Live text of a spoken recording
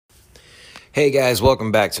Hey guys,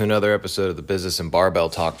 welcome back to another episode of the Business and Barbell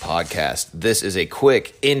Talk podcast. This is a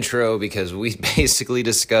quick intro because we basically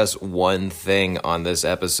discuss one thing on this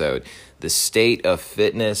episode: the state of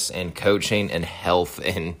fitness and coaching and health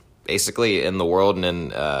in basically in the world and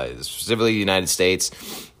in specifically the United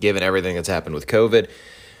States, given everything that's happened with COVID.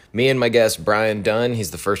 Me and my guest, Brian Dunn,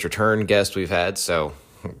 he's the first return guest we've had, so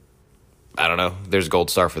I don't know, there's a gold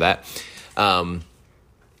star for that.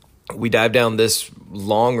 We dive down this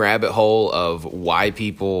long rabbit hole of why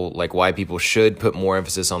people should put more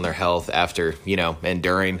emphasis on their health after, and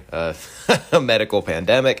during a medical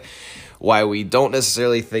pandemic, why we don't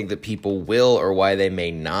necessarily think that people will or why they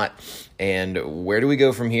may not, and where do we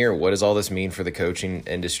go from here? What does all this mean for the coaching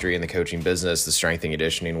industry and the coaching business, the strength and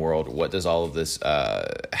conditioning world? What does all of this,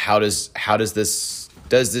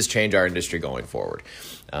 does this change our industry going forward?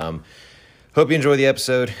 Hope you enjoy the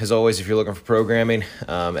episode. As always, if you're looking for programming,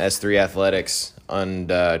 S3 Athletics on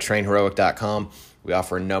trainheroic.com. We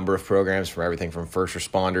offer a number of programs from everything from first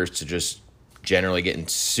responders to just generally getting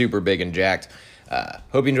super big and jacked.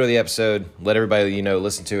 Hope you enjoy the episode. Let everybody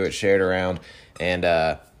listen to it, share it around, and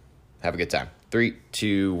have a good time. 3,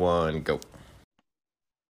 2, 1, go.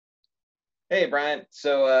 Hey, Brian.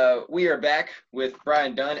 So we are back with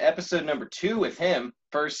Brian Dunn, episode number 2 with him.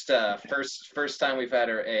 First time we've had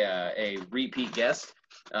a repeat guest.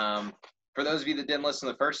 For those of you that didn't listen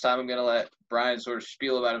the first time, I'm going to let Brian sort of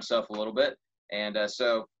spiel about himself a little bit. And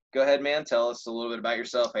so go ahead, man. Tell us a little bit about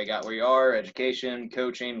yourself. How you got where you are, education,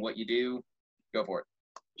 coaching, what you do. Go for it.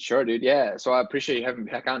 Sure, dude. Yeah. So I appreciate you having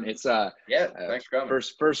me back on. It's thanks for coming.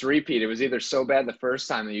 First repeat. It was either so bad the first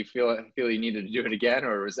time that you feel you needed to do it again,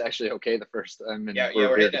 or it was actually okay the first time. And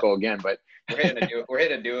we're here to go again. But we're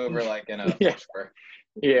hitting a do-over like in a square.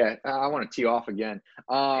 Yeah, I want to tee off again.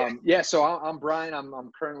 So I'm Brian.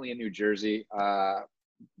 I'm currently in New Jersey,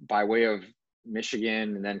 by way of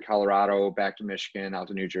Michigan and then Colorado, back to Michigan, out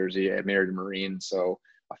to New Jersey. I married a Marine, so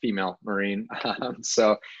a female Marine.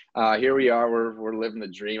 So here we are. We're living the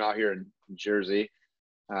dream out here in Jersey.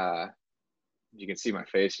 You can see my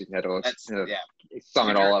face. You can sum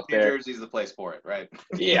it all up there. New Jersey's the place for it, right?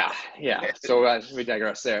 Yeah. So we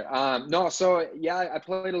digress there. I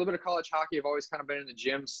played a little bit of college hockey. I've always kind of been in the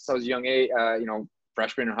gym since I was young.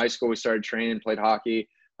 Freshman in high school, we started training, played hockey.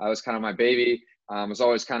 It was kind of my baby. I was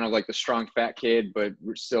always kind of like the strong fat kid, but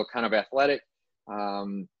still kind of athletic.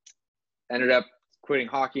 Ended up quitting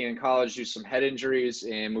hockey in college due to some head injuries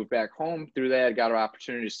and moved back home. Through that, got an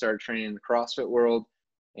opportunity to start training in the CrossFit world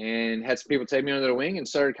and had some people take me under the wing and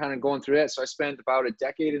started kind of going through that. So I spent about a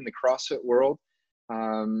decade in the CrossFit world.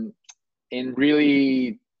 And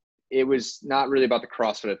really, it was not really about the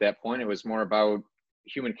CrossFit at that point. It was more about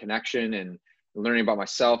human connection and learning about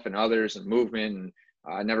myself and others and movement. And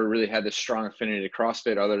I never really had this strong affinity to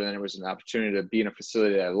CrossFit other than it was an opportunity to be in a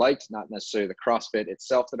facility that I liked, not necessarily the CrossFit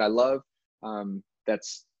itself that I love.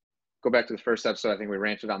 Go back to the first episode. I think we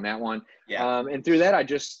ranted on that one. Yeah. And through that, I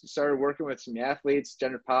just started working with some athletes,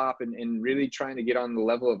 gender pop, and really trying to get on the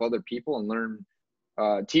level of other people and learn,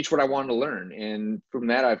 teach what I wanted to learn. And from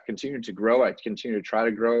that, I've continued to grow. I continue to try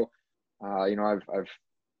to grow. I've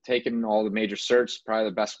taken all the major certs. Probably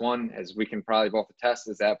the best one, as we can probably both attest,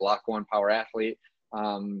 is that Block 1 Power Athlete.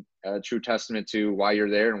 A true testament to why you're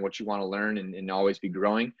there and what you want to learn and always be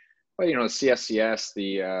growing. But, the CSCS,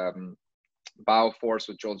 the BioForce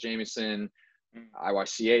with Joel Jamieson,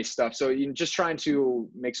 IYCA stuff. So you're just trying to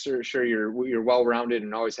make sure you're well-rounded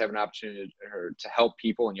and always have an opportunity to help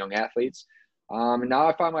people and young athletes. And now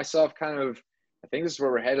I find myself I think this is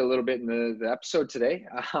where we're headed a little bit in the episode today.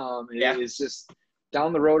 It is just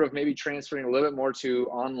down the road of maybe transferring a little bit more to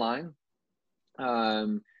online,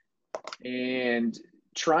 and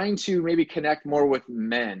trying to maybe connect more with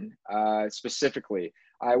men, specifically.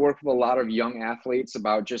 I work with a lot of young athletes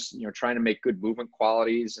about just, trying to make good movement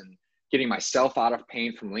qualities and getting myself out of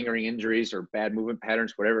pain from lingering injuries or bad movement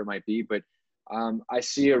patterns, whatever it might be. But I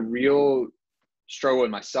see a real struggle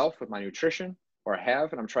in myself with my nutrition, or I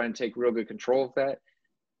have, and I'm trying to take real good control of that.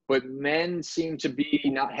 But men seem to be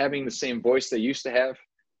not having the same voice they used to have,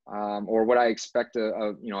 or what I expect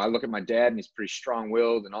of, I look at my dad and he's pretty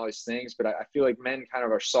strong-willed and all these things, but I feel like men kind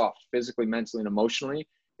of are soft physically, mentally, and emotionally.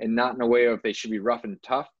 And not in a way of they should be rough and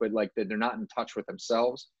tough, but like that they're not in touch with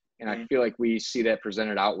themselves. And I feel like we see that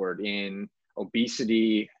presented outward in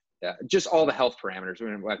obesity, just all the health parameters.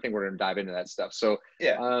 I think we're going to dive into that stuff. So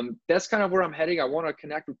that's kind of where I'm heading. I want to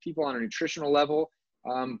connect with people on a nutritional level.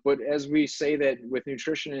 But as we say that with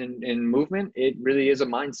nutrition and movement, it really is a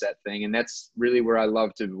mindset thing. And that's really where I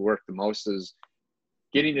love to work the most, is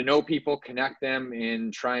getting to know people, connect them,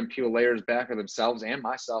 and try and peel layers back of themselves and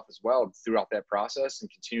myself as well throughout that process,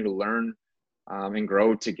 and continue to learn and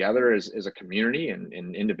grow together as a community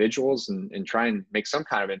and individuals, and try and make some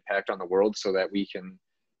kind of impact on the world so that we can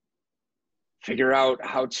figure out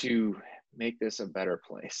how to make this a better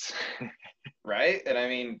place. Right. And I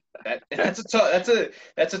mean, that's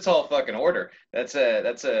a tall fucking order. That's It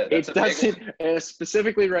a big one. doesn't,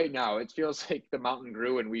 specifically right now, it feels like the mountain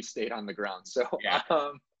grew and we stayed on the ground. So, Yeah.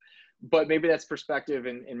 but maybe that's perspective,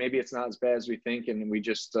 and maybe it's not as bad as we think. And we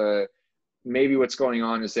just, maybe what's going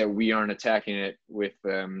on is that we aren't attacking it with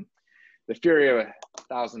the fury of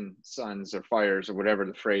 1,000 suns or fires or whatever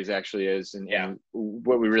the phrase actually is. And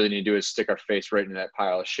what we really need to do is stick our face right into that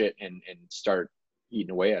pile of shit and start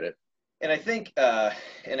eating away at it. And I think that's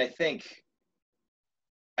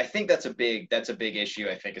a big issue.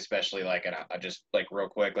 I think especially like, and I just like real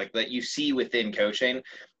quick, like that you see within coaching,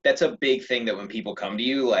 that's a big thing that when people come to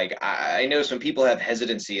you, like I know some people have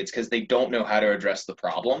hesitancy, it's because they don't know how to address the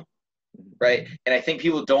problem. Right. And I think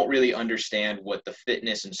people don't really understand what the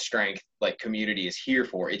fitness and strength like community is here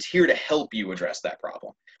for. It's here to help you address that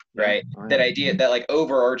problem. Right. Oh, yeah. That idea, that like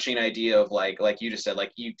overarching idea of like you just said,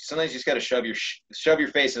 like you sometimes you just got to shove your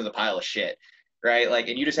face into the pile of shit. Right. Like,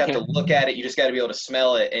 and you just have to look at it. You just got to be able to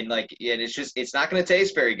smell it. And like, and it's not going to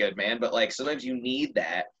taste very good, man. But like, sometimes you need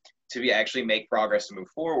that to be actually make progress and move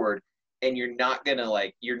forward. And you're not going to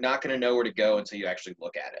know where to go until you actually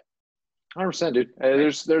look at it. 100%, dude.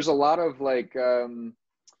 There's a lot of like,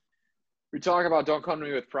 we talk about don't come to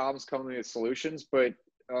me with problems, come to me with solutions, but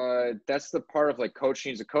that's the part of like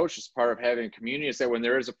coaching as a coach. It's part of having a community, is that when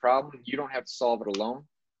there is a problem, you don't have to solve it alone.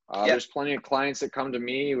 There's plenty of clients that come to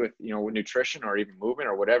me with, with nutrition or even movement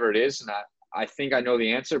or whatever it is. And I think I know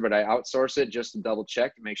the answer, but I outsource it just to double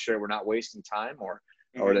check to make sure we're not wasting time, or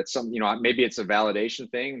that some, maybe it's a validation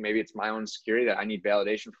thing. Maybe it's my own security that I need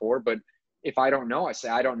validation for. But if I don't know, I say,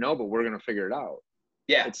 I don't know, but we're going to figure it out.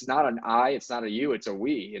 Yeah. It's not an I, it's not a you, it's a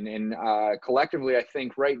we. And collectively, I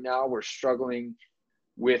think right now we're struggling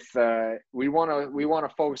with, we want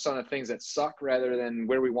to focus on the things that suck rather than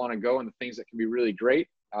where we want to go and the things that can be really great.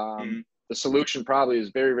 The solution probably is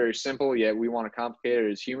very, very simple, yet we want to complicate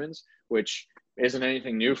it as humans, which isn't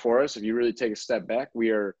anything new for us. If you really take a step back, we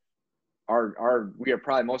are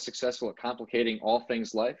probably most successful at complicating all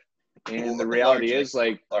things life. And the reality is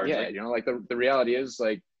like, the reality is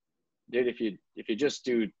like, dude, if you just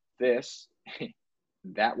do this,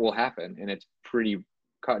 that will happen. And it's pretty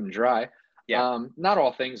cut and dry. Yeah. Not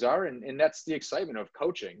all things are. And that's the excitement of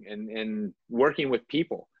coaching and working with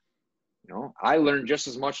people. I learn just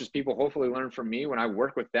as much as people hopefully learn from me when I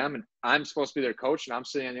work with them, and I'm supposed to be their coach, and I'm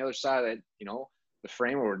sitting on the other side of that, the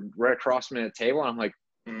frame, or right across from me at the table. And I'm like,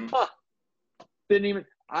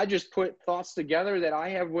 I just put thoughts together that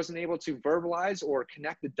I wasn't able to verbalize or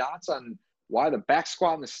connect the dots on why the back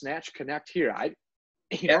squat and the snatch connect here. And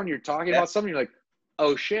you're talking about something, you're like,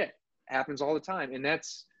 oh shit, happens all the time. And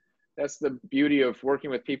that's the beauty of working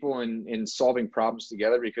with people and solving problems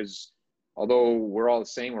together, because although we're all the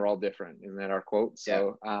same, we're all different. Isn't that our quote?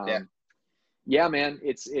 So, yeah, man,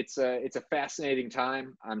 it's a fascinating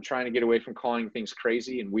time. I'm trying to get away from calling things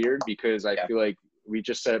crazy and weird, because I feel like we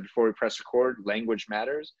just said before we press record, language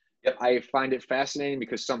matters. Yep. I find it fascinating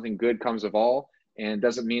because something good comes of all, and it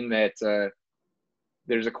doesn't mean that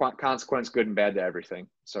there's a consequence, good and bad, to everything.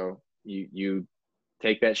 So you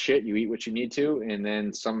take that shit, you eat what you need to, and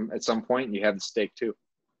then at some point you have the steak too.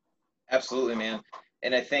 Absolutely, man.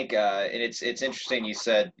 And I think, and it's interesting you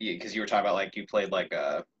said, because you were talking about like you played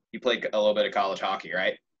a little bit of college hockey,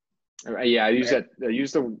 right? Yeah, I used that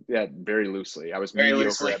very loosely. I was very mediocre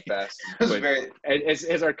loosely at best. But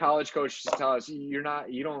as our college coach used to tell us, you're not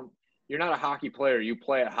a hockey player. You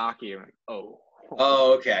play at hockey. I'm like, oh,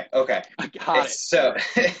 okay. I got it. So,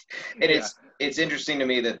 and it's interesting to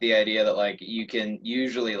me that the idea that like you can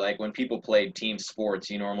usually, like when people play team sports,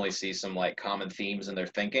 you normally see some like common themes in their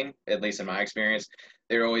thinking. At least in my experience,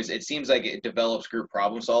 it seems like it develops group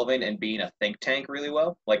problem solving and being a think tank really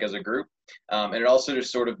well, like as a group. And it also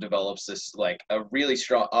just sort of develops this like a really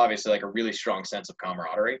strong sense of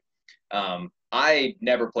camaraderie. I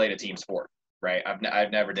never played a team sport, right?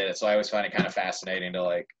 I've never did it, so I always find it kind of fascinating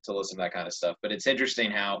to listen to that kind of stuff. But it's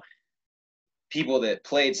interesting how people that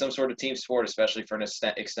played some sort of team sport, especially for an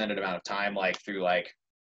extended amount of time, like through like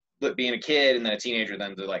being a kid and then a teenager,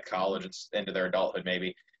 then to like college and into their adulthood,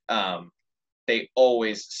 maybe, they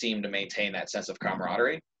always seem to maintain that sense of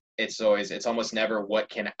camaraderie. It's almost never what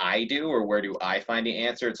can I do or where do I find the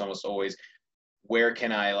answer. It's almost always where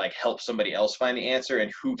can I like help somebody else find the answer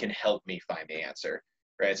and who can help me find the answer.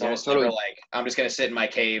 Right. It's almost totally never like I'm just going to sit in my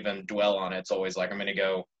cave and dwell on it. It's always like I'm going to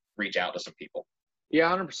go reach out to some people.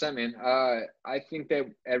 Yeah, 100%, man. I think that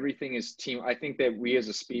everything is team. I think that we as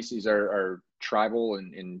a species are tribal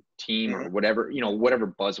and team or Mhm. whatever, whatever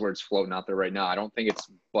buzzwords floating out there right now. I don't think it's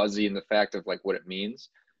buzzy in the fact of like what it means.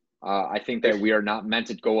 I think that we are not meant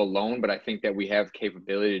to go alone, but I think that we have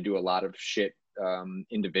capability to do a lot of shit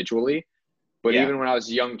individually. But Yeah. even when I was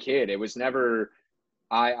a young kid, it was never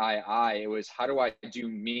I. It was how do I do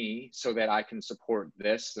me so that I can support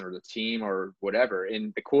this or the team or whatever.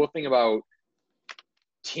 And the cool thing about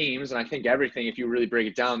teams, and I think everything, if you really break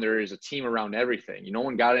it down, there is a team around everything. No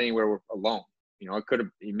one got anywhere alone. It could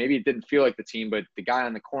have, maybe it didn't feel like the team, but the guy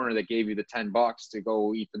on the corner that gave you the $10 to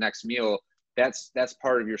go eat the next meal, that's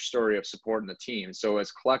part of your story of supporting the team. So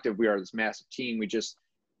as collective, we are this massive team. We just,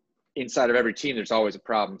 inside of every team, there's always a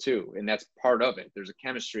problem too. And that's part of it. There's a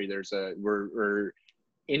chemistry. We're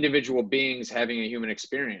individual beings having a human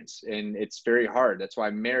experience, and it's very hard. That's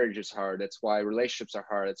why marriage is hard. That's why relationships are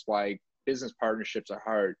hard. That's why business partnerships are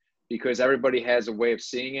hard, because everybody has a way of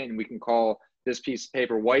seeing it, and we can call this piece of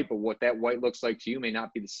paper white, but what that white looks like to you may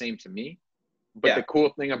not be the same to me. But the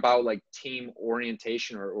cool thing about like team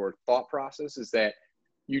orientation or thought process is that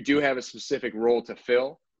you do have a specific role to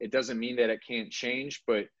fill. It doesn't mean that it can't change,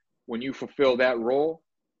 but when you fulfill that role,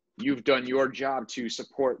 you've done your job to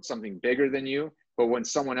support something bigger than you. But when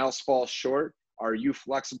someone else falls short, are you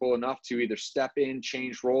flexible enough to either step in,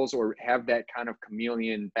 change roles, or have that kind of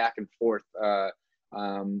chameleon back and forth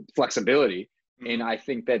flexibility? Mm-hmm. And I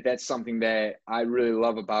think that that's something that I really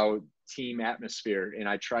love about team atmosphere, and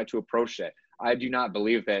I try to approach that. I do not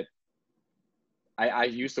believe that I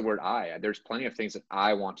use the word I. There's plenty of things that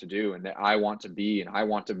I want to do and that I want to be and I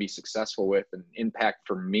want to be successful with and impact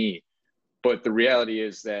for me. But the reality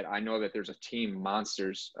is that I know that there's a team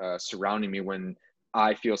monsters surrounding me when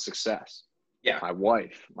I feel success. Yeah. My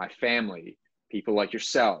wife, my family, people like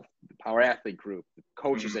yourself, the Power Athlete Group, the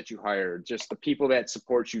coaches that you hire, just the people that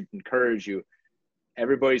support you, encourage you.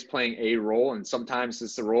 Everybody's playing a role, and sometimes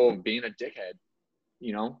it's the role of being a dickhead.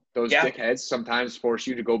 Those dickheads sometimes force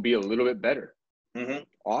you to go be a little bit better. Mm-hmm.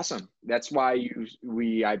 Awesome. That's why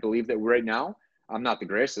I believe that right now, I'm not the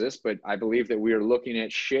greatest at this, but I believe that we are looking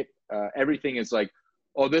at shit. Everything is like,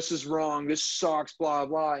 oh, this is wrong. This sucks, blah,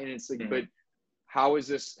 blah. And it's like, but how is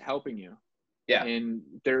this helping you? Yeah. And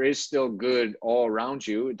there is still good all around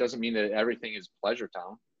you. It doesn't mean that everything is pleasure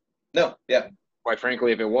town. No. Yeah. Quite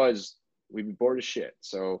frankly, if it was, we'd be bored as shit.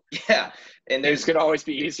 So yeah. And things could always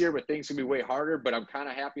be easier, but things could be way harder, but I'm kind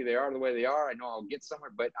of happy they are the way they are. I know I'll get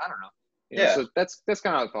somewhere, but I don't know. So that's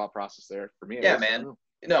kind of the thought process there for me. Yeah, man.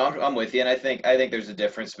 No, I'm with you. And I think there's a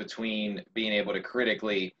difference between being able to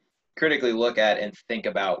critically look at and think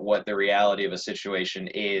about what the reality of a situation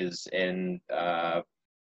is. And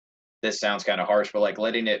this sounds kind of harsh, but like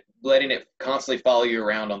letting it constantly follow you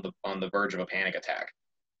around on the verge of a panic attack.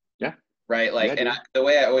 Yeah. Right. Like, and the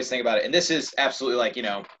way I always think about it, and this is absolutely like,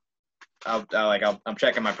 I'm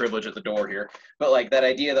checking my privilege at the door here, but like that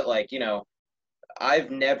idea that like,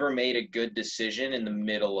 I've never made a good decision in the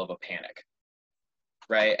middle of a panic.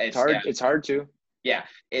 Right. It's hard. It's hard to. Yeah.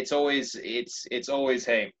 It's always,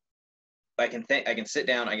 hey, I can sit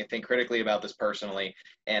down, I can think critically about this personally,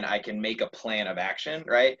 and I can make a plan of action.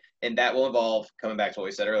 Right. And that will involve, coming back to what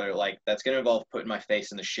we said earlier, like that's going to involve putting my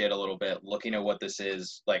face in the shit a little bit, looking at what this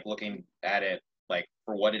is, like looking at it, like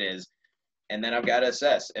for what it is. And then I've got to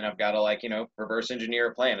assess, and I've got to like, reverse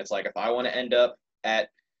engineer a plan. It's like, if I want to end up at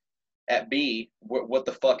B, what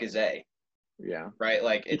the fuck is A? Yeah. Right.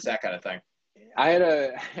 Like it's that kind of thing. I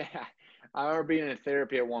remember being in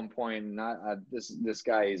therapy at one point, and this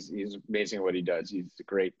guy he's amazing at what he does. He's a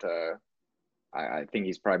great. I think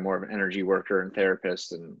he's probably more of an energy worker and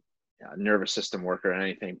therapist and nervous system worker than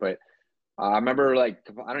anything. But I remember I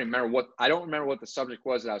don't remember what the subject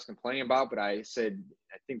was that I was complaining about, but I said,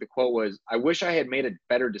 I think the quote was, "I wish I had made a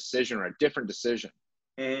better decision or a different decision."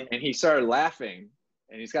 Mm-hmm. And he started laughing,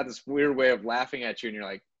 and he's got this weird way of laughing at you, and you're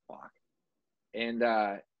like, "Fuck." And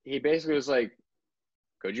he basically was like,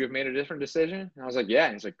 "Could you have made a different decision?" And I was like, "Yeah."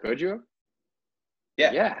 And he's like, "Could you?"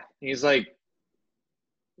 Yeah. Yeah. And he's like,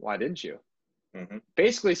 "Why didn't you?" Mm-hmm.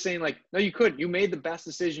 Basically saying like, no, you could. You made the best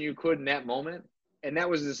decision you could in that moment, and that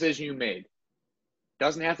was the decision you made.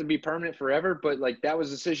 Doesn't have to be permanent forever, but like that was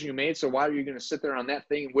the decision you made. So why are you going to sit there on that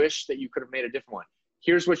thing and wish that you could have made a different one?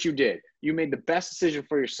 Here's what you did. You made the best decision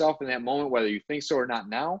for yourself in that moment, whether you think so or not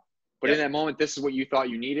now. But in that moment, this is what you thought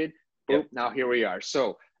you needed. Boop, now here we are.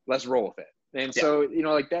 So let's roll with it. And so,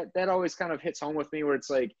 like that always kind of hits home with me, where it's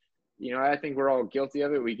like, I think we're all guilty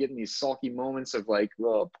of it. We get in these sulky moments of like,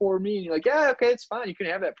 well, poor me. And you're like, yeah, okay, it's fine. You can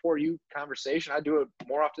have that poor you conversation. I do it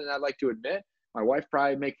more often than I'd like to admit. My wife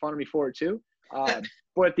probably make fun of me for it too. But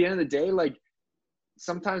at the end of the day, like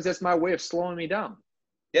sometimes that's my way of slowing me down.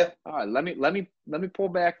 Yeah. All right, let me pull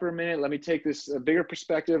back for a minute. Let me take this a bigger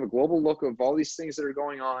perspective, a global look of all these things that are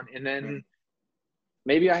going on, and then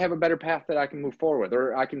maybe I have a better path that I can move forward,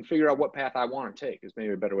 or I can figure out what path I want to take. Is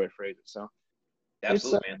maybe a better way to phrase it. So it's a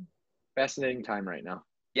Absolutely, man. fascinating time right now.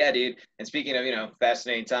 Yeah, dude. And speaking of,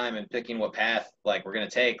 fascinating time and picking what path like we're gonna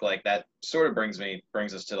take, like that sort of brings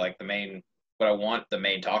us to like the main what I want the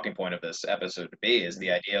main talking point of this episode to be is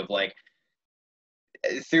the idea of like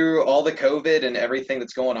through all the COVID and everything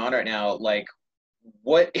that's going on right now, like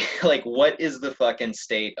what what is the fucking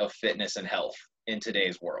state of fitness and health in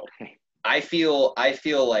today's world? I feel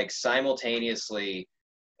like simultaneously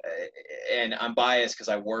and I'm biased because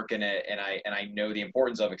I work in it and I know the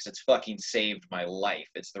importance of it because it's fucking saved my life.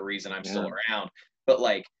 It's the reason I'm still around. But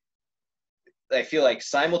like I feel like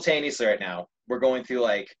simultaneously right now we're going through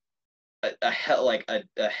like a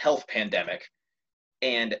health pandemic,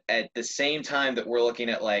 and at the same time that we're looking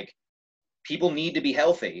at like people need to be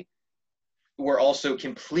healthy, we're also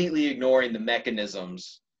completely ignoring the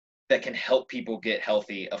mechanisms that can help people get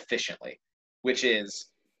healthy efficiently, which is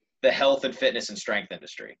the health and fitness and strength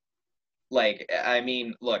industry. Like, I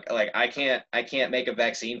mean, look, like I can't make a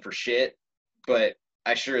vaccine for shit, but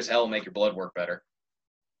I sure as hell make your blood work better.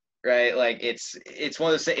 Right? Like it's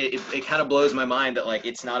one of those it kind of blows my mind that like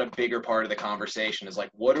it's not a bigger part of the conversation is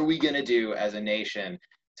like what are we going to do as a nation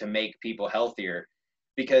to make people healthier?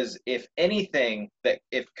 Because if anything that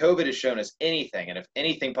if COVID has shown us anything and if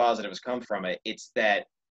anything positive has come from it, it's that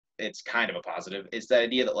it's kind of a positive. It's the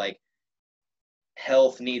idea that like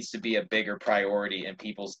health needs to be a bigger priority in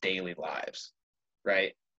people's daily lives,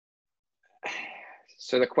 right?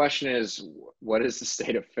 So the question is, what is the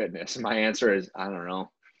state of fitness? My answer is, I don't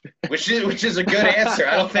know. Which is a good answer.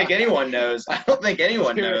 I don't think anyone knows. I don't think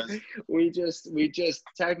anyone knows. We just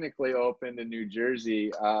technically opened in New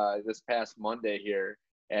Jersey this past Monday here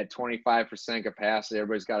at 25% capacity.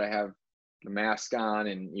 Everybody's got to have the mask on,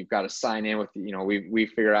 and you've got to sign in with we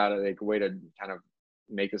figure out a way to kind of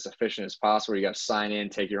make this efficient as possible. You got to sign in,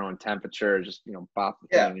 take your own temperature, just bop the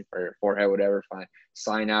thing in your forehead, whatever. Fine.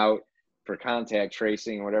 Sign out for contact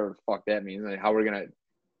tracing, whatever the fuck that means. Like how we're gonna.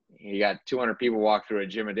 You got 200 people walk through a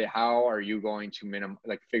gym a day. How are you going to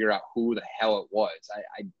figure out who the hell it was?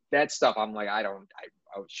 That stuff. I'm like, I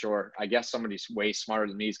sure. I guess somebody's way smarter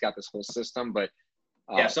than me. He's got this whole system, but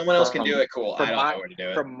yeah, if someone else can do it, cool. I don't know how to do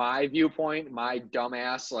it. From my viewpoint, my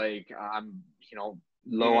dumbass, like I'm,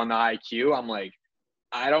 low on the IQ. I'm like,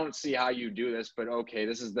 I don't see how you do this, but okay,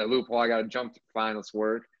 this is the loophole. I got to jump to fine. Let's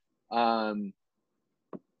work. So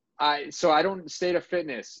I don't state of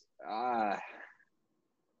fitness.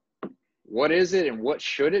 What is it and what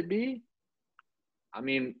should it be? I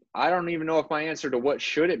mean, I don't even know if my answer to what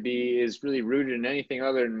should it be is really rooted in anything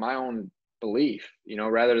other than my own belief,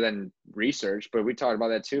 rather than research. But we talked about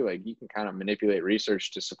that too. Like you can kind of manipulate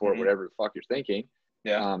research to support whatever the fuck you're thinking.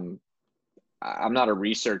 Yeah. I'm not a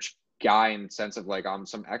research guy in the sense of like I'm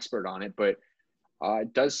some expert on it, but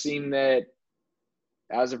it does seem that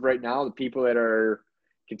as of right now, the people that are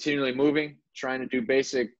continually moving, trying to do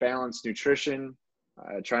basic balanced nutrition,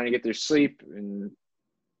 trying to get their sleep, and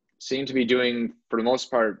seem to be doing, for the most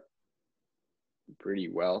part, pretty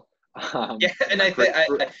well. Yeah, and I think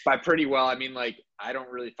by pretty well, I mean like I don't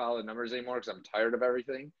really follow the numbers anymore because I'm tired of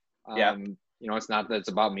everything. It's not that it's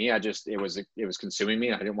about me. It was consuming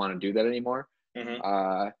me. I didn't want to do that anymore.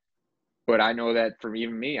 But I know that for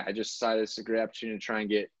even me, I just decided it's a great opportunity to try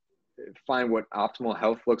and find what optimal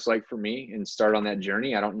health looks like for me and start on that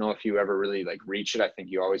journey. I don't know if you ever really like reach it. I think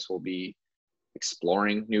you always will be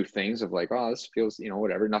exploring new things of like, oh, this feels,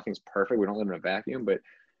 whatever. Nothing's perfect. We don't live in a vacuum, but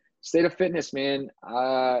state of fitness, man.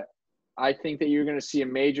 I think that you're going to see a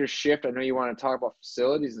major shift. I know you want to talk about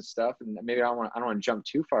facilities and stuff, and maybe I don't want to jump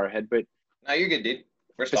too far ahead, but no, you're good, dude.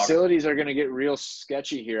 Facilities are going to get real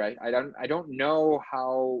sketchy here. I don't know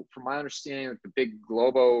how, from my understanding, like the big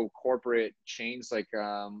global corporate chains like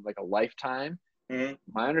a Lifetime.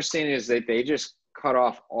 My understanding is that they just cut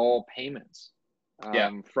off all payments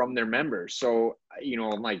from their members. So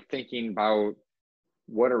I'm like thinking about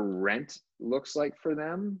what a rent looks like for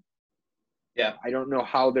them. Yeah, I don't know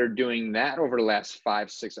how they're doing that over the last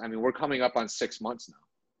 5-6. I mean, we're coming up on 6 months now.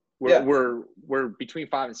 We're between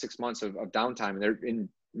 5 and 6 months of downtime. And they're in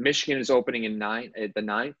Michigan is opening the 9th,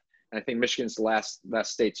 and I think Michigan's the last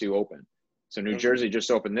state to open. So New Jersey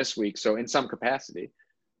just opened this week. So in some capacity,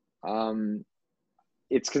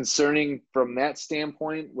 it's concerning from that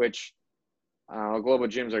standpoint. Which global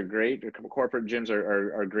gyms are great. Corporate gyms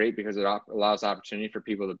are great because it allows opportunity for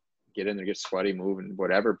people to get in there, get sweaty, move, and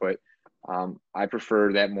whatever. But I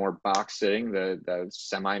prefer that more box sitting, the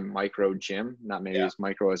semi-micro gym, not maybe as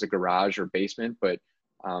micro as a garage or basement, but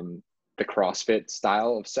the CrossFit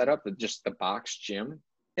style of setup, just the box gym.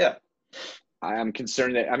 Yeah. I'm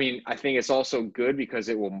concerned that, I mean, I think it's also good because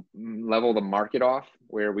it will level the market off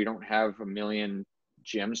where we don't have a million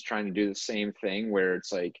gyms trying to do the same thing where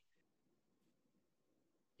it's like,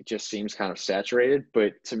 it just seems kind of saturated.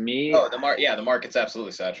 But to me, Oh, the market's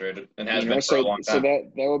absolutely saturated and has been for a long so time.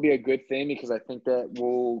 that will be a good thing because I think that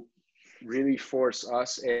will really force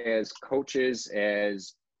us as coaches,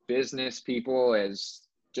 as business people, as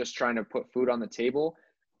just trying to put food on the table,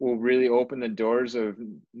 will really open the doors of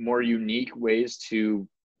more unique ways to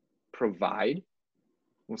provide.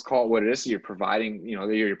 Let's call it what it is. You're providing,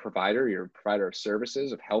 you're a provider of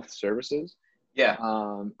services, of health services. Yeah.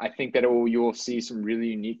 I think that you will see some really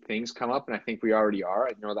unique things come up, and I think we already are.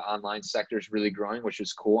 I know the online sector is really growing, which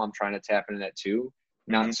is cool. I'm trying to tap into that too.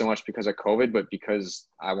 Not so much because of COVID, but because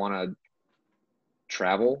I want to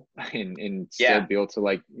travel and still be able to,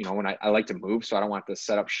 like, when I like to move, so I don't want to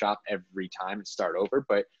set up shop every time and start over.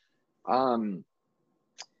 But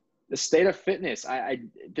the state of fitness,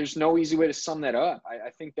 there's no easy way to sum that up.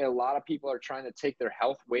 I think that a lot of people are trying to take their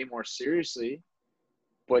health way more seriously.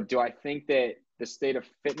 But do I think that the state of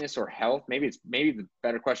fitness or health, maybe the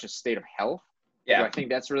better question is state of health? Yeah. Do I think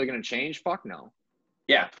that's really going to change? Fuck no.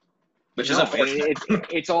 Yeah. Which is unfortunate.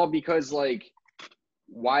 It's all because, like,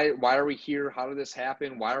 why are we here? How did this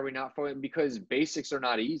happen? Why are we not following? Because basics are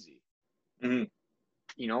not easy. Mm-hmm.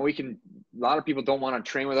 A lot of people don't want to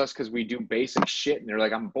train with us because we do basic shit and they're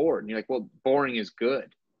like, I'm bored. And you're like, well, boring is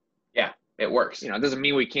good. Yeah, it works. It doesn't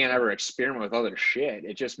mean we can't ever experiment with other shit.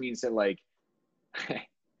 It just means that, like,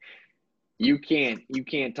 you can't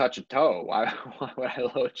touch a toe. Why would I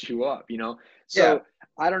load you up? So yeah.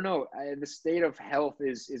 I don't know. The state of health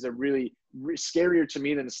is a really scarier to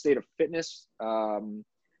me than the state of fitness. And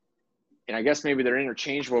I guess maybe they're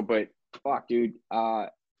interchangeable, but fuck, dude. I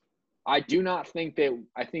do not think that.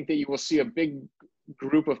 I think that you will see a big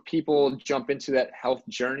group of people jump into that health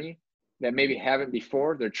journey that maybe haven't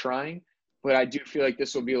before. They're trying, but I do feel like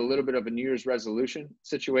this will be a little bit of a New Year's resolution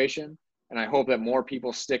situation. And I hope that more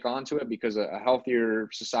people stick onto it because a healthier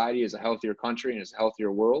society is a healthier country and is a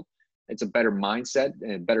healthier world. It's a better mindset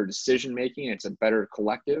and better decision-making. It's a better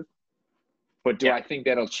collective. But do I think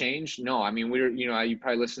that'll change? No. I mean, you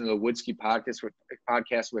probably listen to the Woodsky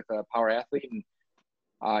podcast with Power Athlete. And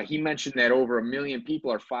he mentioned that over 1 million people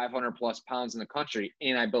are 500 plus pounds in the country.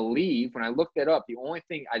 And I believe when I looked that up, the only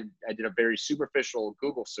thing I did a very superficial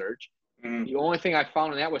Google search. Mm-hmm. The only thing I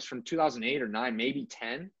found in that was from 2008 or 9, maybe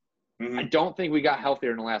 10. Mm-hmm. I don't think we got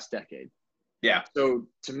healthier in the last decade. Yeah. So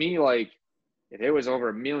to me, like, if it was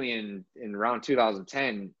over 1 million in around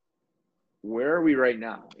 2010, where are we right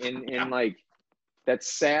now? And like,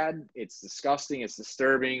 that's sad. It's disgusting. It's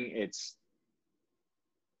disturbing.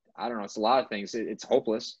 I don't know. It's a lot of things. It's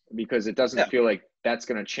hopeless because it doesn't feel like that's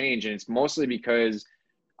going to change. And it's mostly because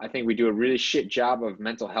I think we do a really shit job of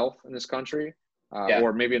mental health in this country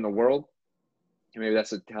or maybe in the world. Maybe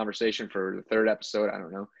that's a conversation for the 3rd episode. I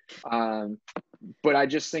don't know. But I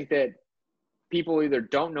just think that people either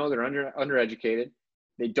don't know they're undereducated,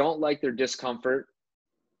 they don't like their discomfort,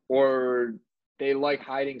 or they like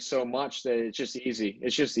hiding so much that it's just easy.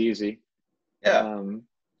 It's just easy. Yeah.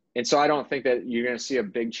 And so I don't think that you're going to see a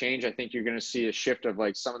big change. I think you're going to see a shift of,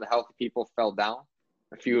 like, some of the healthy people fell down.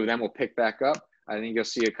 A few of them will pick back up. I think you'll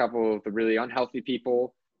see a couple of the really unhealthy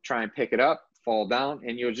people try and pick it up, fall down,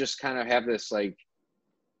 and you'll just kind of have this, like,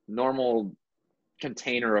 normal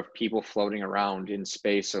container of people floating around in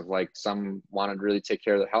space of, like, some want to really take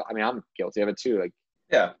care of their health. I mean, I'm guilty of it too. Like,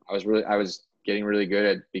 yeah, I was getting really good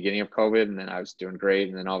at the beginning of COVID, and then I was doing great.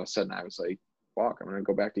 And then all of a sudden I was like, fuck, I'm going to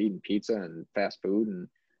go back to eating pizza and fast food and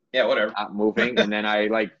whatever, not moving. And then I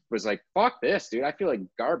was like, fuck this, dude. I feel like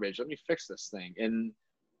garbage. Let me fix this thing. And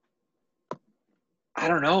I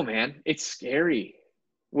don't know, man. It's scary.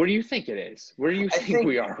 What do you think it is? Where do you think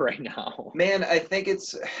we are right now? Man, I agree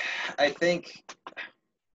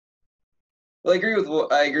with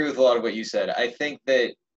a lot of what you said. I think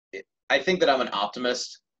that I'm an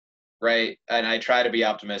optimist, right? And I try to be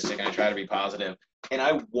optimistic and I try to be positive. And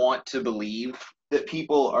I want to believe that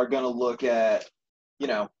people are going to look at,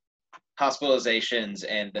 hospitalizations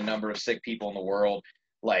and the number of sick people in the world,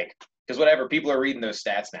 like, because whatever, people are reading those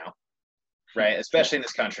stats now. Right, especially in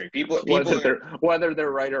this country, whether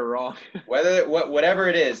they're right or wrong, whatever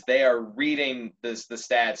it is, they are reading the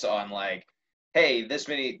stats on, like, hey, this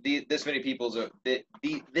many people's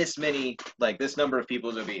this many, like, this number of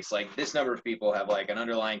people is obese, like, this number of people have, like, an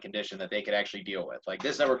underlying condition that they could actually deal with, like,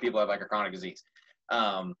 this number of people have, like, a chronic disease.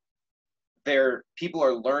 People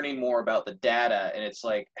are learning more about the data, and it's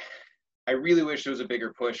like, I really wish there was a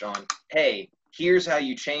bigger push on, hey, here's how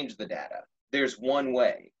you change the data. There's one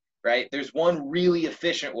way. right? There's one really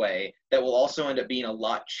efficient way that will also end up being a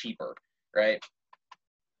lot cheaper, right?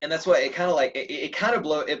 And that's why it kind of like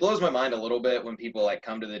it blows my mind a little bit when people like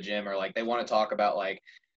come to the gym or like they want to talk about like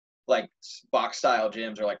box style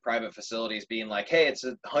gyms or like private facilities being like, hey, it's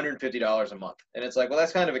 $150 a month. And it's like, well,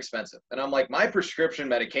 that's kind of expensive. And I'm like, my prescription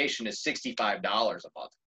medication is $65 a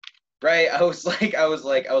month. Right. And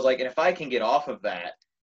if I can get off of that,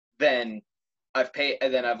 then I've paid,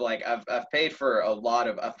 and then I've paid for a lot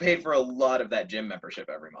of that gym membership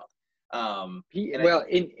every month. Well,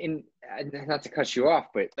 not to cut you off,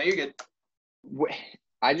 but no, you're good.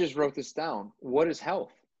 I just wrote this down. What is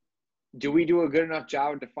health? Do we do a good enough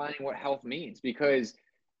job of defining what health means? Because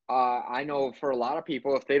I know for a lot of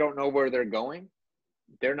people, if they don't know where they're going,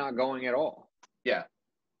 they're not going at all. Yeah.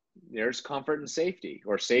 There's comfort and safety,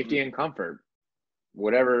 or safety and comfort,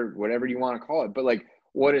 whatever you want to call it. But like,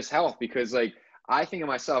 what is health? Because like, I think of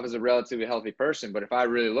myself as a relatively healthy person, but if I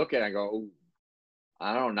really look at it, I go, oh,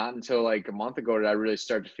 I don't know, not until like a month ago did I really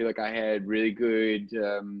start to feel like I had really good,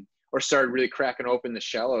 or started really cracking open the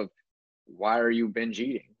shell of, why are you binge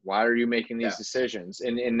eating? Why are you making these decisions?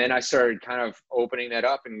 And then I started kind of opening that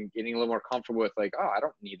up and getting a little more comfortable with like, oh, I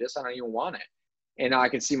don't need this. I don't even want it. And now I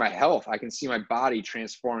can see my health. I can see my body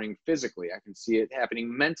transforming physically. I can see it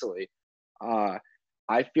happening mentally. I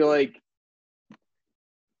feel like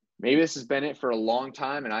maybe this has been it for a long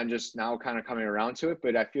time and I'm just now kind of coming around to it.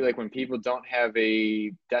 But I feel like when people don't have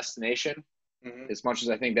a destination, as much as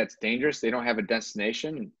I think that's dangerous, they don't have a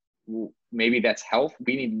destination. Maybe that's health.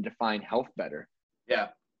 We need to define health better. Yeah.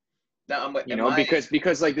 No,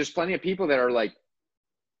 because like there's plenty of people that are like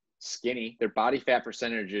skinny. Their body fat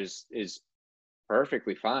percentage is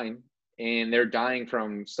perfectly fine, and they're dying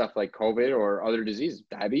from stuff like COVID or other diseases,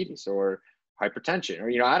 diabetes or hypertension, or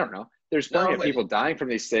I don't know. There's plenty of people dying from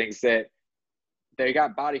these things that they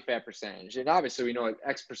got body fat percentage, and obviously we know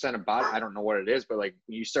X percent of body. I don't know what it is, but like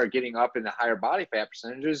when you start getting up in the higher body fat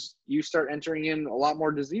percentages, you start entering in a lot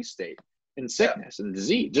more disease state and sickness and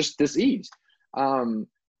disease.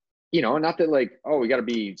 Not that like, oh, we got to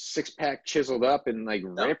be 6-pack chiseled up and like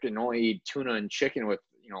ripped and only eat tuna and chicken with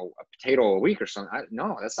a potato a week or something.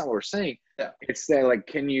 No, that's not what we're saying. Yeah. It's that like,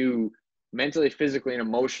 can you mentally, physically, and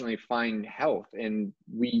emotionally find health? And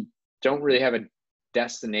we don't really have a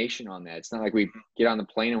destination on that. It's not like we get on the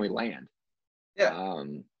plane and we land.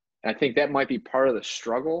 I think that might be part of the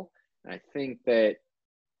struggle. And I think that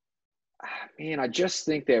I just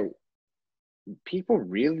think that people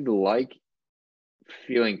really like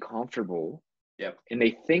feeling comfortable. Yep. And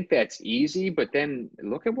they think that's easy, but then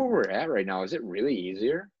look at where we're at right now. Is it really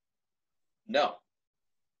easier? No.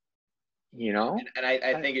 And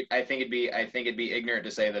I think it'd be ignorant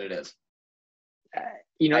to say that it is.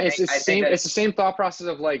 It's the same thought process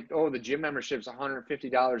of like, oh, the gym membership's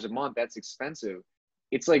 $150 a month. That's expensive.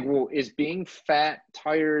 It's like, well, is being fat,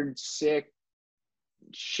 tired, sick,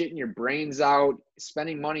 shitting your brains out,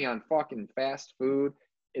 spending money on fucking fast food,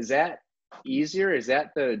 is that easier? Is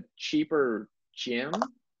that the cheaper gym?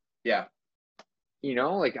 Yeah.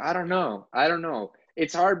 Like, I don't know.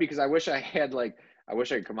 It's hard because I wish I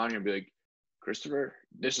could come on here and be like, Christopher,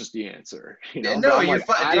 this is the answer. No, you're like,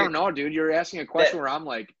 fine, I don't know, dude. You're asking a question where I'm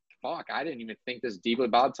like, fuck, I didn't even think this deeply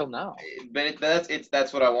about it till now. But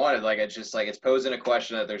that's what I wanted. Like, it's just like, it's posing a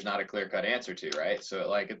question that there's not a clear cut answer to, right? So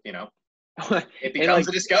like, it becomes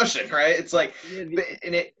a discussion, right? It's like,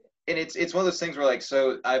 it's one of those things where like,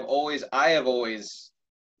 so I have always,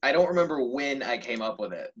 I don't remember when I came up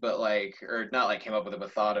with it, but like, or not like came up with it,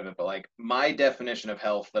 but thought of it, but like my definition of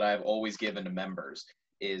health that I've always given to members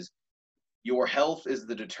is your health is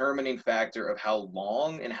the determining factor of how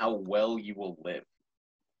long and how well you will live.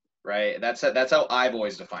 Right. That's how I've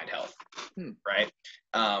always defined health. Right.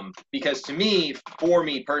 Because for me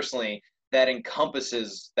personally, that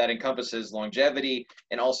encompasses longevity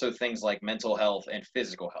and also things like mental health and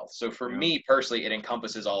physical health. So for me personally, it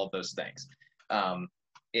encompasses all of those things.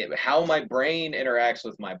 How my brain interacts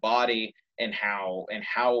with my body and how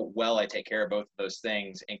well I take care of both of those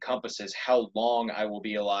things encompasses how long I will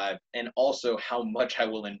be alive and also how much I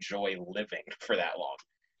will enjoy living for that long.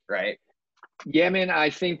 Right. Yeah, man. I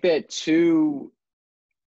think that too.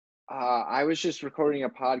 I was just recording a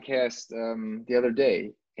podcast the other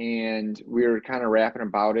day, and we were kind of rapping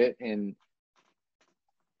about it. And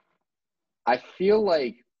I feel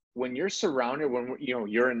like when you're surrounded,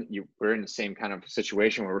 we're in the same kind of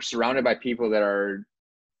situation where we're surrounded by people that are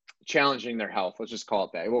challenging their health. Let's just call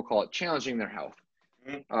it that. We'll call it challenging their health.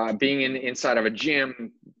 Being inside of a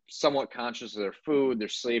gym, somewhat conscious of their food, their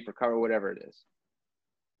sleep, recovery, whatever it is.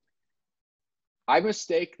 I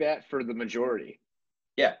mistake that for the majority.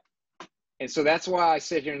 Yeah. And so that's why I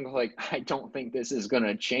sit here and go like, I don't think this is going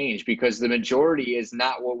to change, because the majority is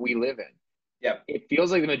not what we live in. Yep. It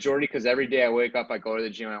feels like the majority because every day I wake up, I go to the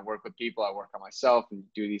gym, I work with people, I work on myself and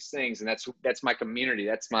do these things. And that's my community.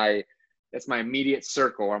 That's my immediate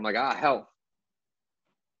circle where I'm like, health.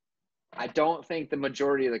 I don't think the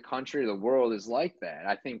majority of the country or the world is like that.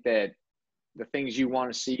 I think that the things you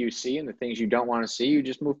want to see, you see, and the things you don't want to see, you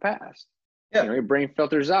just move past. Yeah. You know, your brain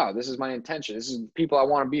filters out. This is my intention. This is people I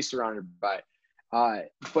want to be surrounded by.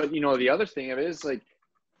 But, you know, the other thing of it is like,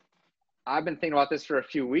 I've been thinking about this for a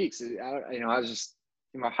few weeks. I was just,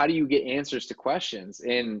 you know, how do you get answers to questions?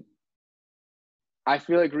 And I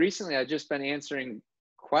feel like recently I've just been answering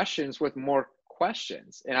questions with more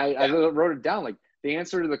questions. And I wrote it down, like the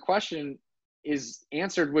answer to the question is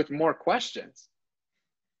answered with more questions.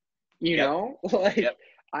 You know, like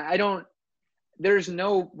I don't,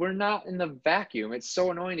 we're not in the vacuum. It's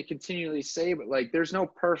so annoying to continually say, but like, there's no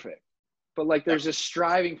perfect, but like, there's a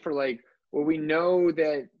striving for like, well, we know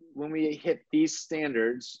that when we hit these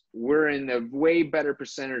standards, we're in a way better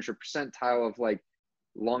percentage or percentile of like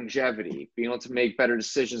longevity, being able to make better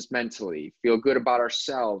decisions mentally, feel good about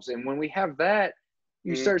ourselves. And when we have that,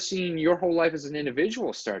 you start seeing your whole life as an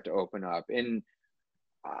individual start to open up. And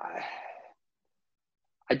I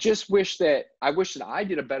wish that I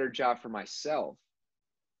did a better job for myself.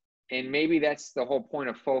 And maybe that's the whole point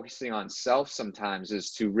of focusing on self sometimes,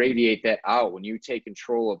 is to radiate that out. When you take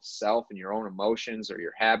control of self and your own emotions or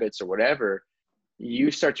your habits or whatever, you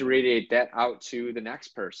start to radiate that out to the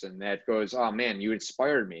next person that goes, oh man, you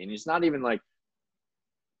inspired me. And it's not even like,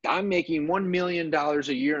 I'm making $1 million a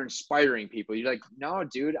year inspiring people. You're like, no,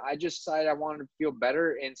 dude, I just decided I wanted to feel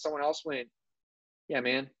better. And someone else went, yeah,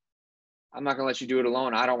 man, I'm not going to let you do it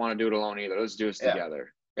alone. I don't want to do it alone either. Let's do this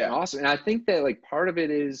together. Yeah. And awesome. And I think that like part of it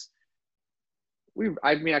is,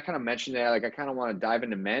 I kind of mentioned that, like, I kind of want to dive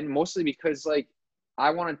into men, mostly because like, I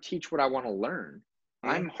want to teach what I want to learn.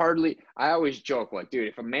 I always joke like, dude,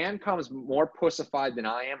 if a man comes more pussified than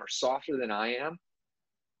I am or softer than I am,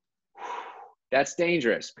 that's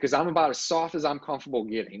dangerous, because I'm about as soft as I'm comfortable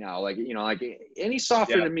getting now. Like, you know, like any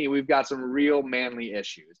softer than me, we've got some real manly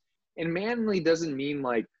issues. And manly doesn't mean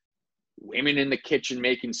like women in the kitchen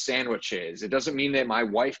making sandwiches. It doesn't mean that my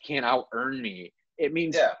wife can't out earn me. It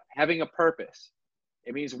means having a purpose.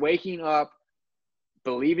 It means waking up,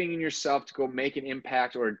 believing in yourself to go make an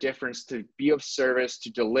impact or a difference, to be of service, to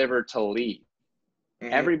deliver, to lead.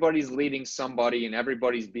 Everybody's leading somebody and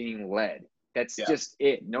everybody's being led. That's just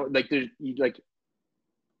it. No, like there's like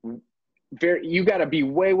you got to be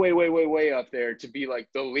way up there to be like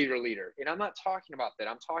the leader. And I'm not talking about that.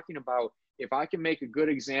 I'm talking about, if I can make a good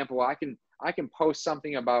example, I can post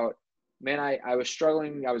something about, man, I was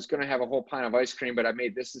struggling. I was going to have a whole pint of ice cream, but I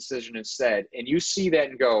made this decision instead. And you see that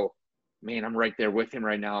and go, man, I'm right there with him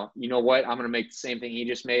right now. You know what? I'm going to make the same thing he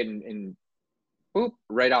just made and boop,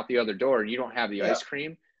 right out the other door. And you don't have the ice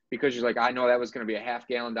cream because you're like, I know that was going to be a half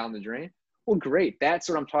gallon down the drain. Well, great. That's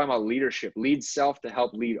what I'm talking about. Leadership. Lead self to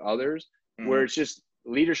help lead others, where it's just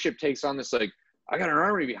leadership takes on this, like, I got an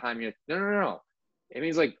army behind me. No. It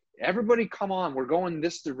means like, everybody come on, we're going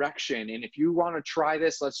this direction. And if you want to try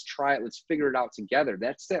this, let's try it. Let's figure it out together.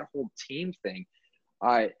 That's that whole team thing.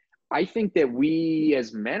 I think that we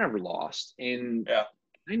as men are lost, and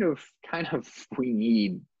kind of we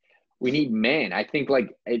need men. I think, like,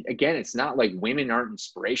 again, it's not like women aren't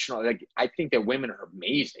inspirational. Like, I think that women are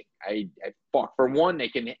amazing. For one, they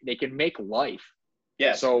can make life.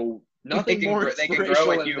 Yeah. So nothing more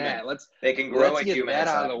inspirational than that. Let's get that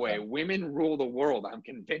out of the way. Women rule the world. I'm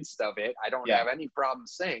convinced of it. I don't have any problem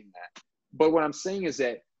saying that. But what I'm saying is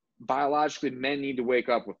that biologically, men need to wake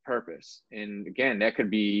up with purpose. And again, that could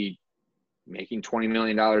be making $20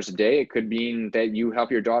 million a day. It could mean that you help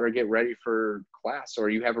your daughter get ready for class, or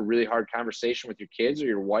you have a really hard conversation with your kids or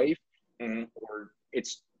your wife, or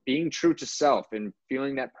it's being true to self and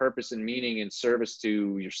feeling that purpose and meaning and service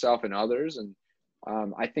to yourself and others. And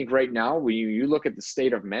I think right now, when you look at the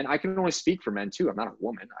state of men, I can only speak for men too. I'm not a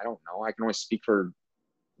woman. I don't know. I can only speak for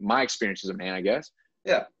my experience as a man, I guess.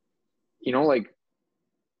 Yeah. You know, like,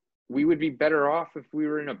 we would be better off if we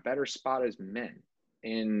were in a better spot as men,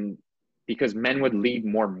 and because men would lead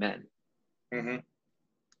more men. And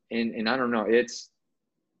I don't know,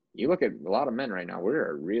 you look at a lot of men right now,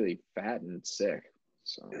 we're really fat and sick.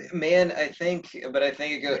 So, man, I think a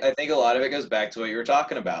lot of it goes back to what you were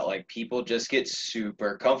talking about. Like, people just get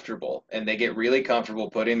super comfortable, and they get really comfortable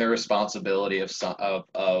putting the responsibility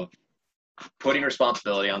of putting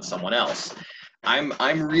responsibility on someone else. I'm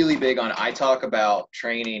really big on, I talk about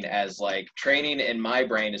training as like, training in my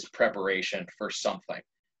brain is preparation for something.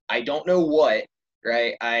 I don't know what,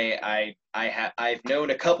 right? I've known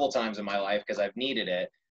a couple times in my life because I've needed it,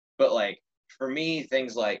 but like for me,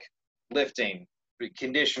 things like lifting,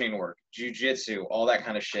 conditioning work, jujitsu, all that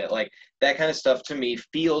kind of shit, like that kind of stuff to me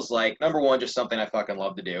feels like number one, just something I fucking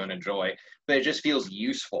love to do and enjoy, but it just feels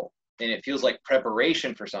useful and it feels like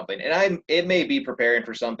preparation for something. And it may be preparing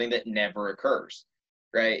for something that never occurs,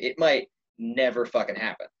 right? It might never fucking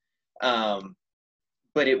happen.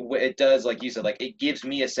 But it does, like you said, like it gives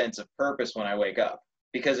me a sense of purpose when I wake up,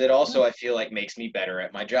 because it also, I feel like, makes me better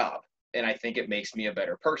at my job, and I think it makes me a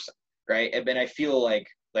better person, right? And then I feel like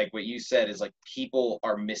what you said is like people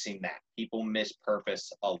are missing that. People miss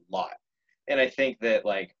purpose a lot, and I think that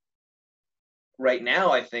like right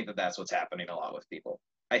now, I think that that's what's happening a lot with people.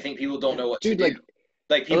 I think people don't know what to Dude, do.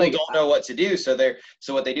 Like people like don't know what to do, so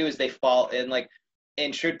what they do is they fall in like.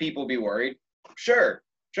 And should people be worried? Sure,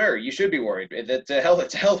 sure, you should be worried. It's a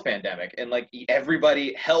health pandemic, and like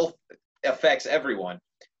everybody, health affects everyone.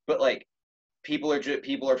 But like people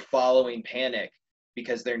are following panic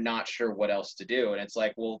because they're not sure what else to do, and it's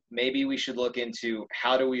like, well, maybe we should look into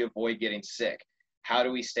how do we avoid getting sick? How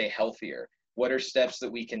do we stay healthier? What are steps that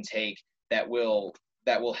we can take that will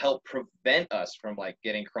help prevent us from like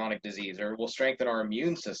getting chronic disease, or will strengthen our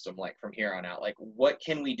immune system like from here on out? Like what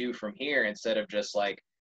can we do from here, instead of just like,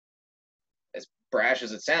 as brash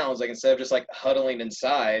as it sounds, like instead of just like huddling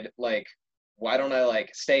inside, like why don't I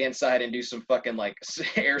like stay inside and do some fucking like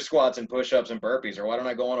air squats and push-ups and burpees, or why don't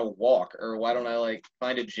I go on a walk, or why don't I like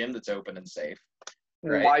find a gym that's open and safe,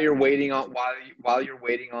 right? while you're waiting on while you're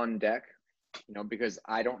waiting on deck, because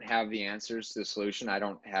I don't have the answers to the solution. I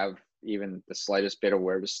don't have even the slightest bit of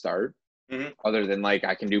where to start, other than like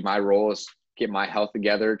I can do my role is get my health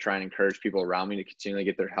together, try and encourage people around me to continually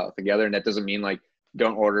get their health together. And that doesn't mean like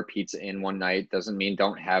don't order pizza in one night, doesn't mean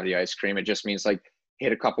don't have the ice cream. It just means like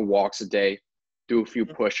hit a couple walks a day, do a few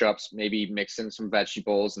push-ups, maybe mix in some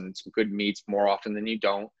vegetables and some good meats more often than you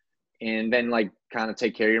don't. And then like kind of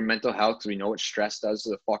take care of your mental health, because we know what stress does to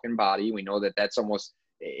the fucking body. We know that that's almost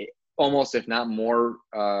if not more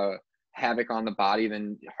havoc on the body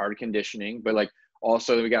than hard conditioning. But like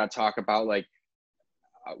also we got to talk about like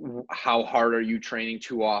how hard are you training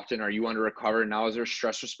too often? Are you under recover? Now is there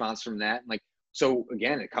stress response from that? And like, so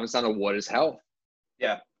again, it comes down to what is health.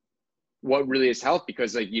 Yeah. What really is health?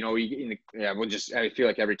 Because like, I feel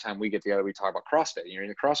like every time we get together, we talk about CrossFit, you're in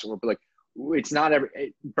the CrossFit world, but like, it's not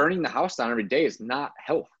burning the house down every day is not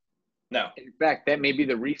health. No. In fact, that may be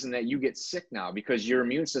the reason that you get sick now, because your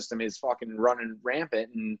immune system is fucking running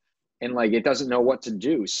rampant and like it doesn't know what to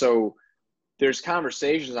do. So there's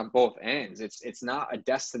conversations on both ends. It's not a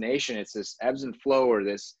destination. It's this ebbs and flow, or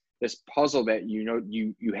this puzzle that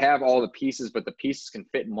you have all the pieces, but the pieces can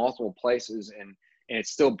fit in multiple places, and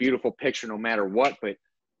it's still a beautiful picture no matter what. But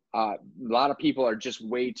a lot of people are just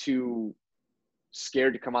way too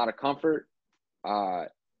scared to come out of comfort.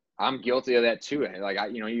 I'm guilty of that too. Like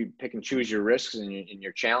you pick and choose your risks and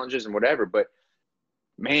your challenges and whatever. But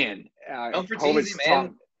man, comfort's easy,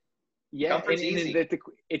 man. Yeah, comfort's easy.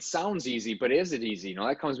 It sounds easy, but is it easy?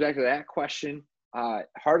 That comes back to that question.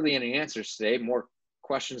 Hardly any answers today. More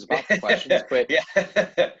questions about the questions, but yeah.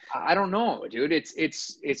 I don't know, dude.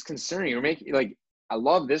 It's concerning. You're making like, I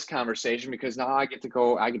love this conversation because now I get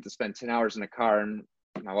to spend 10 hours in the car, and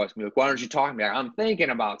my wife's gonna be like, why aren't you talking to me? I'm thinking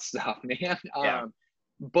about stuff, man. Yeah.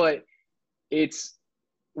 But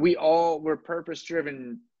we're purpose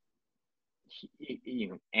driven,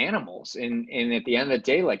 animals. And at the end of the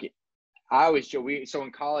day, like I always joke, so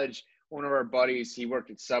in college, one of our buddies, he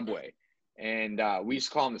worked at Subway, and we used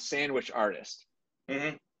to call him the sandwich artist,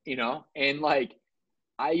 and like,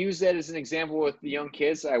 I use that as an example with the young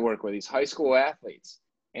kids I work with, these high school athletes.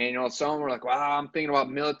 And, some of them are like, wow, I'm thinking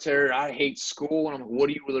about military. I hate school. And I'm like, what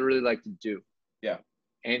do you really like to do? Yeah.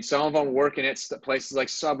 And some of them working at places like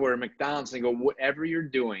Subway or McDonald's, and they go, whatever you're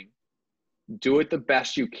doing, do it the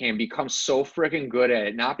best you can. Become so freaking good at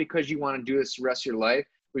it. Not because you want to do this the rest of your life,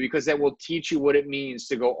 but because that will teach you what it means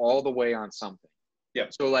to go all the way on something. Yeah.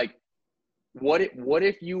 So like, what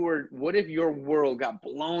if your world got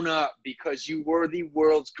blown up because you were the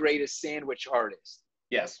world's greatest sandwich artist?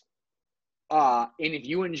 Yes. And if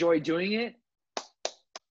you enjoy doing it,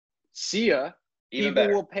 see ya. Even People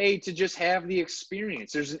better. will pay to just have the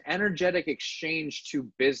experience. There's an energetic exchange to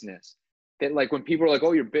business that, like, when people are like,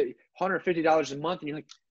 oh, you're $150 a month, and you're like,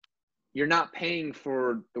 you're not paying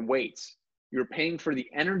for the weights. You're paying for the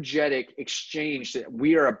energetic exchange that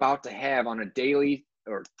we are about to have on a daily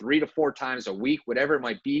or 3 to 4 times a week, whatever it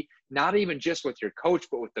might be, not even just with your coach,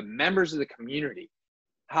 but with the members of the community.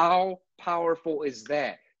 How powerful is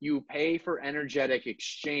that? You pay for energetic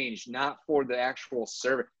exchange, not for the actual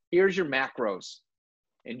service. Here's your macros.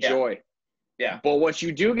 Enjoy. Yeah. But what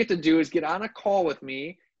you do get to do is get on a call with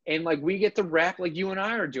me, and like we get to rap like you and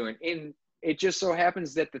I are doing. And it just so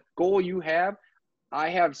happens that the goal you have, I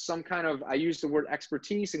have some kind of, I use the word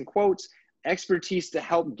expertise in quotes, expertise to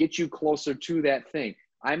help get you closer to that thing.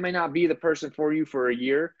 I may not be the person for you for a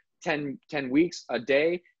year, 10 weeks, a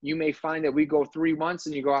day. You may find that we go 3 months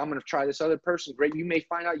and you go, I'm going to try this other person. Great. You may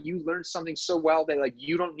find out you learned something so well that like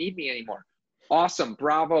you don't need me anymore. Awesome.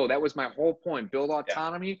 Bravo. That was my whole point. Build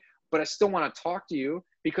autonomy. But I still want to talk to you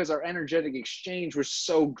because our energetic exchange was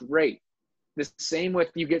so great. The same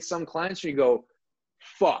with you get some clients where you go,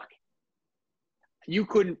 fuck, you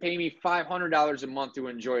couldn't pay me $500 a month to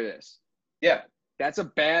enjoy this. Yeah. That's a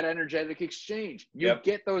bad energetic exchange. You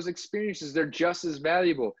get those experiences. They're just as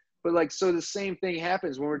valuable. But like, so the same thing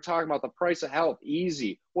happens when we're talking about the price of health.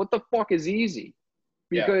 Easy. What the fuck is easy?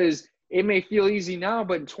 Because it may feel easy now,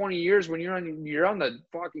 but in 20 years when you're on the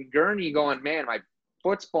fucking gurney going, man, my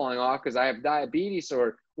foot's falling off because I have diabetes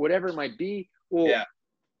or whatever it might be. Well,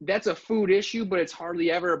 that's a food issue, but it's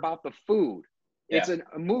hardly ever about the food. It's a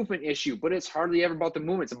movement issue, but it's hardly ever about the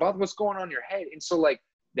movement. It's about what's going on in your head. And so like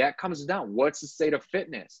that comes down. What's the state of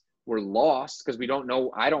fitness? We're lost because we don't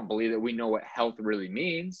know. I don't believe that we know what health really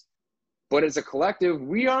means. But as a collective,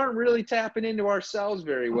 we aren't really tapping into ourselves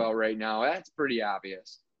very well right now. That's pretty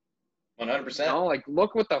obvious. 100%. You know, like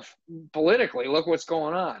look politically, look what's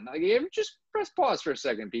going on. Like, just press pause for a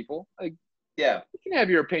second, people. Like, you can have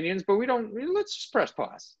your opinions, but let's just press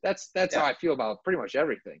pause. That's how I feel about pretty much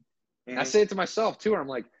everything. Mm-hmm. I say it to myself too, and I'm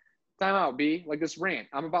like, time out, B. Like this rant.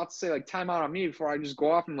 I'm about to say like time out on me before I just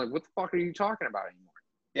go off and like, what the fuck are you talking about anymore?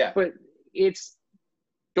 Yeah. But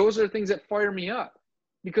those are the things that fire me up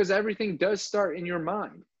because everything does start in your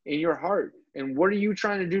mind, in your heart. And what are you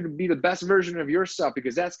trying to do to be the best version of yourself?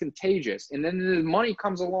 Because that's contagious. And then the money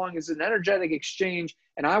comes along as an energetic exchange.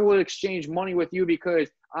 And I will exchange money with you because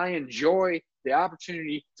I enjoy the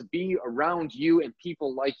opportunity to be around you and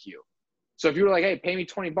people like you. So if you were like, hey, pay me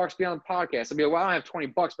 $20 to be on the podcast, I'd be like, well, I don't have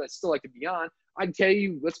 $20, but I'd still like to be on. I'd tell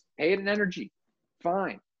you, let's pay it in energy.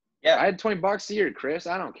 Fine. Yeah. I had $20 a year, Chris.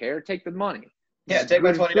 I don't care. Take the money. Yeah, take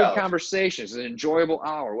my $20. Good conversations, an enjoyable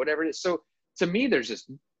hour, whatever it is. So to me,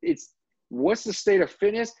 what's the state of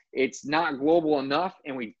fitness? It's not global enough,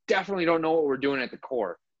 and we definitely don't know what we're doing at the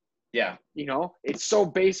core. Yeah. You know, it's so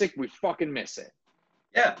basic, we fucking miss it.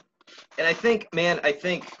 Yeah. And I think,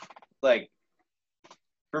 like,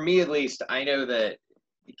 for me at least, I know that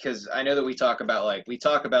because I know that we talk about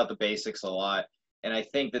the basics a lot, and I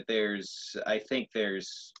think that there's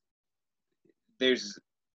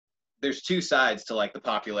two sides to like the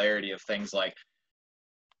popularity of things like,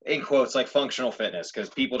 in quotes, like functional fitness, because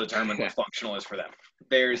people determine what functional is for them.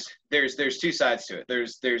 There's two sides to it.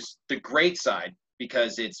 There's the great side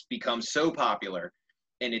because it's become so popular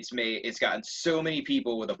and it's gotten so many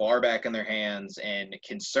people with a bar back in their hands and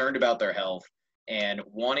concerned about their health and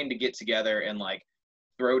wanting to get together and like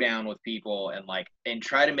throw down with people and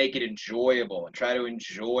try to make it enjoyable and try to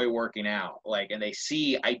enjoy working out. Like, and they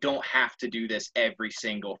see, I don't have to do this every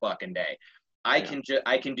single fucking day. I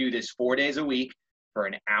can do this 4 days a week for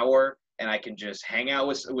an hour, and I can just hang out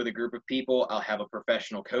with a group of people. I'll have a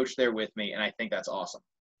professional coach there with me, and I think that's awesome.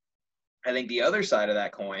 I think the other side of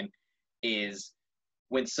that coin is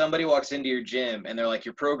when somebody walks into your gym and they're like,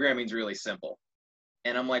 your programming's really simple.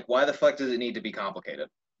 And I'm like, why the fuck does it need to be complicated?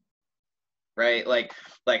 Right? Like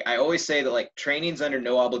I always say that like training's under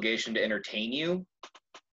no obligation to entertain you.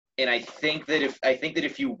 And I think that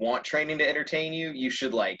if you want training to entertain you, you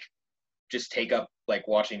should like just take up like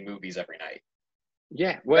watching movies every night.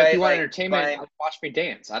 Yeah. Well, if you want entertainment, watch me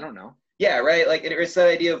dance. I don't know. Yeah, right. Like it's that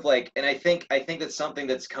idea of like, and I think that's something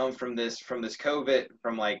that's come from this COVID,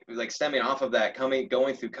 from like stemming off of that,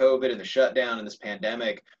 going through COVID and the shutdown and this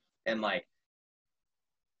pandemic, and like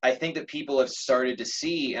I think that people have started to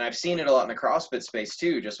see, and I've seen it a lot in the CrossFit space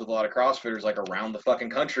too, just with a lot of CrossFitters like around the fucking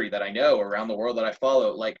country that I know, around the world that I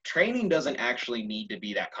follow. Like training doesn't actually need to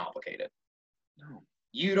be that complicated. No.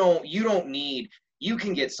 You don't need. You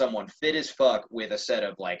can get someone fit as fuck with a set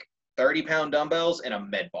of like 30-pound dumbbells and a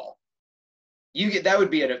med ball.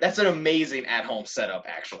 That's an amazing at-home setup,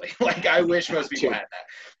 actually. Like I wish most people had that.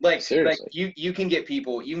 Like you can get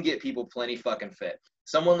people plenty fucking fit.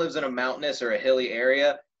 Someone lives in a mountainous or a hilly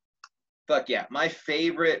area. Fuck yeah. My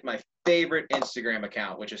favorite Instagram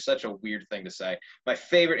account, which is such a weird thing to say, my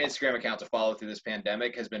favorite Instagram account to follow through this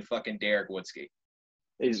pandemic has been fucking Derek Woodsky.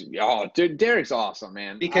 Dude, Derek's awesome,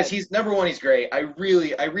 man. Because he's number one, he's great. I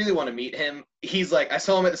really want to meet him. He's like, I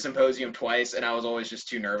saw him at the symposium twice, and I was always just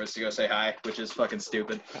too nervous to go say hi, which is fucking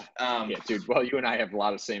stupid. Yeah, dude. Well, you and I have a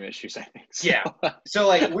lot of same issues, I think. So. Yeah. So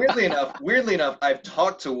like, weirdly enough, I've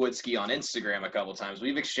talked to Woodski on Instagram a couple times.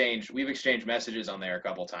 We've exchanged messages on there a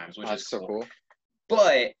couple times, which is so cool.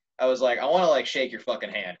 But I was like, I want to like shake your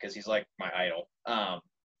fucking hand because he's like my idol.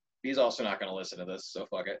 He's also not going to listen to this, so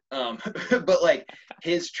fuck it. But like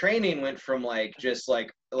his training went from like just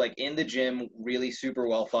like in the gym, really super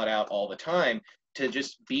well thought out all the time, to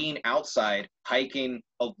just being outside, hiking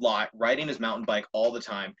a lot, riding his mountain bike all the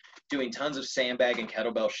time, doing tons of sandbag and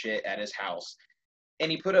kettlebell shit at his house.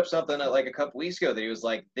 And he put up something like a couple weeks ago that he was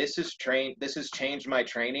like, this has changed my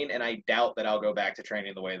training, and I doubt that I'll go back to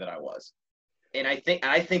training the way that I was. And I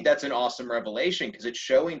think that's an awesome revelation, because it's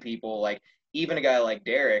showing people, like, even a guy like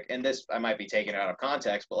Derek, and this I might be taking it out of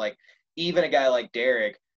context, but like even a guy like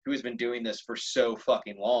Derek, who has been doing this for so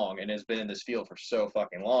fucking long and has been in this field for so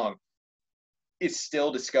fucking long, is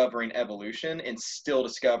still discovering evolution and still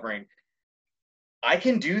discovering I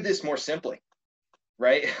can do this more simply,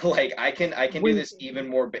 right? Like I can do this even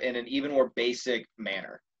more in an even more basic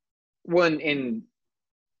manner. When in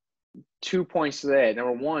 2 points to that,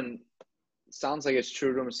 number one, sounds like it's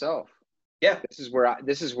true to himself. Yeah. This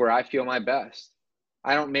is where I feel my best.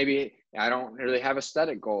 I don't really have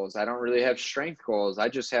aesthetic goals. I don't really have strength goals. I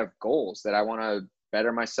just have goals that I want to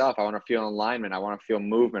better myself. I want to feel alignment. I want to feel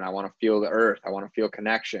movement. I want to feel the earth. I want to feel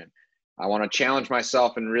connection. I want to challenge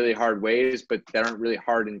myself in really hard ways, but they aren't really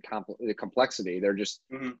hard in the complexity. They're just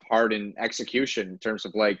hard in execution in terms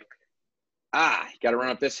of like, you got to run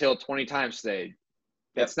up this hill 20 times today.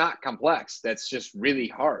 That's not complex. That's just really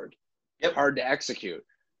hard. Hard to execute.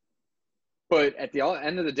 But at the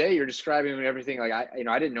end of the day, you're describing everything like I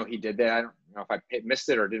didn't know he did that. I don't know if I missed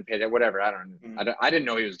it or didn't pay that. Whatever. I didn't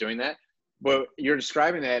know he was doing that. But you're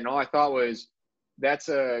describing that, and all I thought was, that's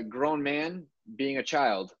a grown man being a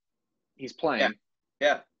child. He's playing.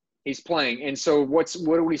 Yeah. He's playing. And so what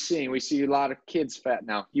are we seeing? We see a lot of kids fat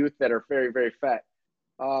now, youth that are very, very fat.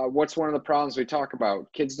 What's one of the problems we talk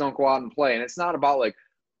about? Kids don't go out and play, and it's not about like,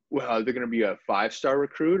 well, they're going to be a 5-star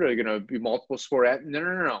recruit, or they're going to be multiple sport at.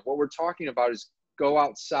 No. What we're talking about is go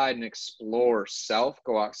outside and explore self,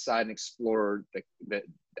 go outside and explore the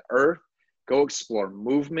earth, go explore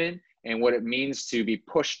movement and what it means to be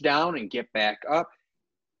pushed down and get back up.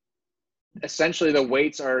 Essentially, the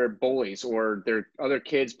weights are bullies, or they're other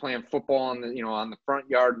kids playing football on the front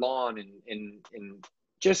yard lawn, and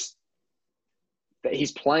just that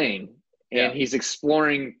he's playing and he's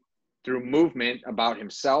exploring through movement about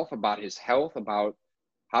himself, about his health, about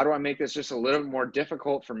how do I make this just a little more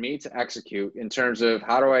difficult for me to execute in terms of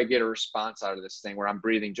how do I get a response out of this thing where I'm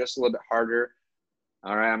breathing just a little bit harder.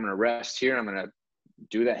 All right, I'm going to rest here. I'm going to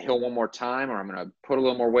do that hill one more time, or I'm going to put a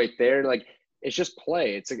little more weight there. Like, it's just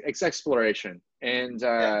play. It's exploration. And,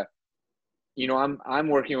 I'm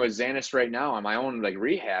working with Xanis right now on my own like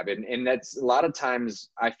rehab. And that's a lot of times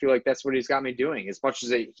I feel like that's what he's got me doing, as much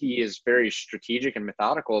as he is very strategic and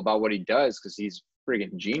methodical about what he does, because he's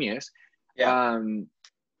friggin' genius. Yeah.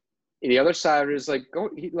 The other side is like,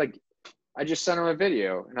 I just sent him a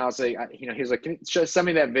video, and I was like, he was like, send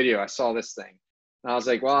me that video. I saw this thing. And I was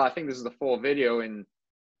like, well, I think this is the full video, and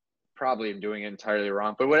probably am doing it entirely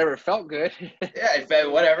wrong, but whatever, it felt good. Yeah,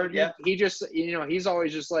 whatever. Yeah. He just, he's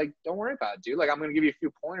always just like, don't worry about it, dude. Like, I'm going to give you a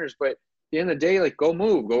few pointers, but at the end of the day, like, go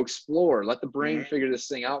move, go explore, let the brain figure this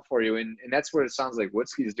thing out for you. And that's what it sounds like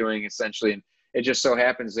Woodski's doing essentially. And it just so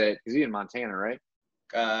happens that, is he in Montana, right?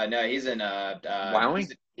 No, he's in Wyoming.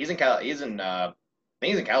 He's in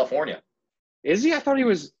California. Is he? I thought he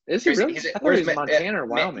was. Is he really? I thought he was in Montana or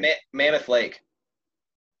Wyoming. Mammoth Lake.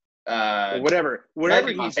 Whatever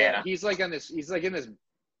he's at, he's like in this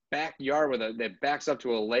backyard that backs up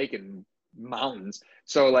to a lake and mountains.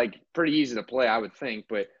 So like pretty easy to play, I would think,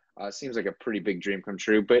 but seems like a pretty big dream come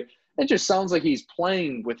true. But it just sounds like he's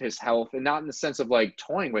playing with his health, and not in the sense of like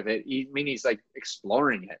toying with it. He's like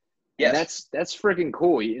exploring it. Yes. And that's freaking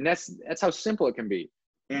cool. And that's how simple it can be.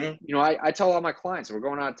 Mm-hmm. I tell all my clients, we're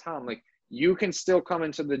going out of town, like, you can still come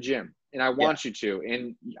into the gym, and I want you to.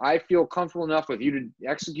 And I feel comfortable enough with you to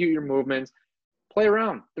execute your movements, play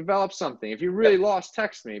around, develop something. If you're really lost,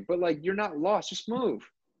 text me. But like, you're not lost, just move.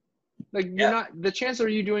 Like, you're not, the chances are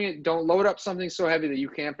you doing it, don't load up something so heavy that you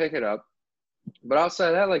can't pick it up. But outside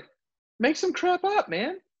of that, like, make some crap up,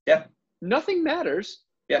 man. Yeah. Nothing matters.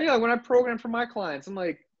 Yeah. Like when I program for my clients, I'm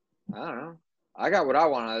like, I don't know. I got what I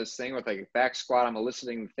want out of this thing with like a back squat. I'm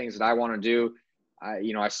eliciting things that I want to do.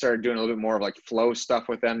 I started doing a little bit more of like flow stuff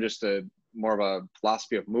with them, just more of a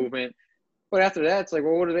philosophy of movement. But after that, it's like,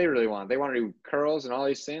 well, what do they really want? They want to do curls and all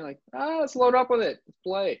these things. Like, let's load up with it. Let's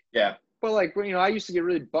play. Yeah. But like, I used to get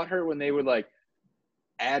really butthurt when they would like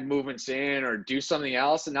add movements in or do something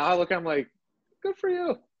else. And now I look at them like, good for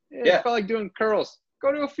you. Yeah. I felt like doing curls.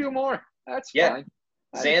 Go do a few more. That's fine.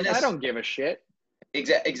 I don't give a shit.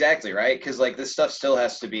 Exactly, right? Because like this stuff still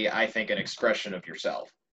has to be, I think, an expression of yourself,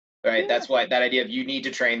 right? Yeah. That's why that idea of you need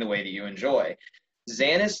to train the way that you enjoy.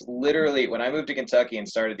 Xanis literally, when I moved to Kentucky and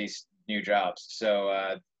started these new jobs,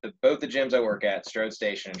 so both the gyms I work at, Strode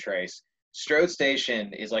Station and Trace, Strode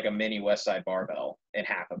Station is like a mini West Side barbell in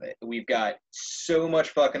half of it. We've got so much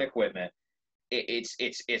fucking equipment.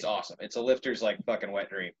 It's awesome. It's a lifter's like fucking wet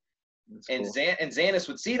dream. And cool. Xanis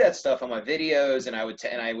would see that stuff on my videos, and I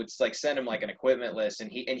would like send him like an equipment list,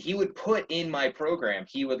 and he would put in my program.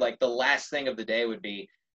 He would like the last thing of the day would be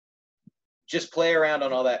just play around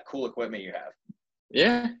on all that cool equipment you have.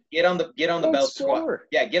 Yeah. Get on the belt squat.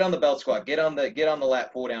 Yeah, get on the belt squat. Get on the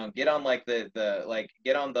lat pull down. Get on like the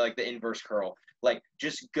inverse curl. Like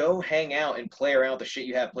just go hang out and play around with the shit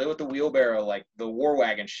you have. Play with the wheelbarrow, like the war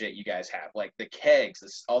wagon shit you guys have, like the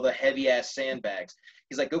kegs, all the heavy ass sandbags.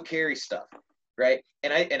 He's like, go carry stuff, right?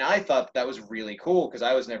 And I thought that was really cool because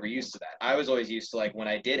I was never used to that. I was always used to like when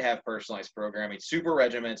I did have personalized programming, super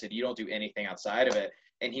regimented. You don't do anything outside of it.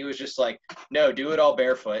 And he was just like, no, do it all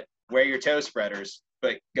barefoot. Wear your toe spreaders,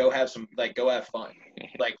 but go have fun.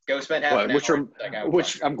 Like go spend half an hour.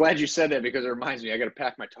 Which I'm glad you said that because it reminds me I got to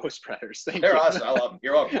pack my toe spreaders. They're awesome. I love them.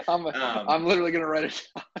 You're welcome. I'm literally gonna write it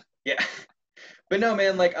down. Yeah, but no,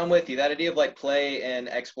 man. Like I'm with you. That idea of like play and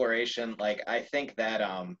exploration. Like I think that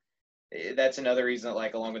that's another reason that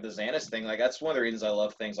like along with the Xanis thing. Like that's one of the reasons I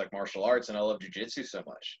love things like martial arts and I love jiu-jitsu so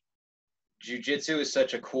much. Jiu-jitsu is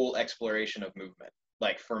such a cool exploration of movement.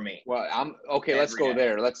 Like for me. Well, let's go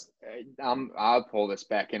there. I'll pull this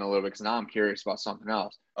back in a little bit because now I'm curious about something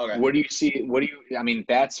else. Okay. What do you see? I mean,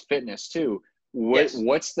 that's fitness too.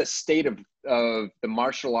 What's the state of the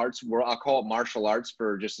martial arts? I'll call it martial arts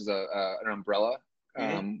for just as an umbrella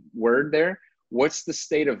word there. What's the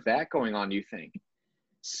state of that going on, do you think?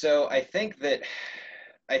 So I think that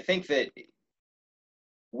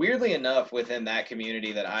weirdly enough, within that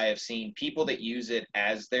community that I have seen people that use it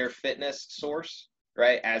as their fitness source,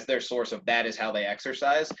 right? As their source of that is how they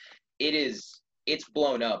exercise. It's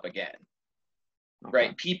blown up again,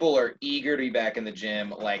 right? People are eager to be back in the gym.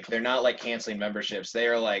 Like they're not like canceling memberships. They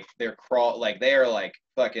are like, they are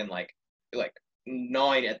fucking like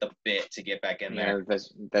gnawing at the bit to get back in there. Yeah,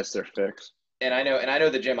 that's their fix. And I know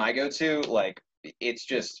the gym I go to, like it's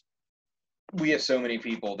just, we have so many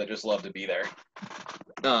people that just love to be there.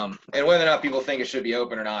 And whether or not people think it should be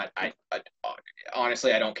open or not, I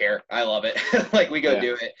honestly, I don't care. I love it. Like we go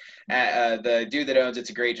do it. The dude that owns it's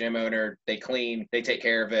a great gym owner. They clean, they take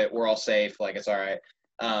care of it. We're all safe. Like it's all right.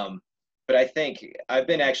 But I think I've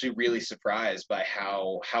been actually really surprised by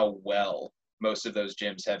how well most of those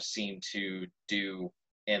gyms have seemed to do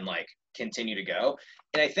and like continue to go.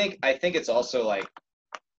 And I think it's also like,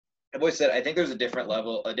 I've always said, I think there's a different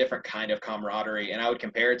level, a different kind of camaraderie. And I would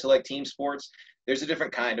compare it to like team sports. There's a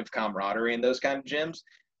different kind of camaraderie in those kind of gyms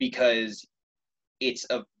because it's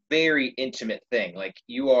a very intimate thing. Like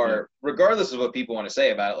you are, regardless of what people want to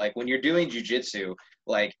say about it, like when you're doing jujitsu,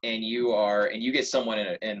 like, and you get someone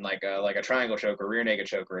in like a triangle choke or rear naked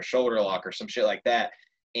choke or a shoulder lock or some shit like that,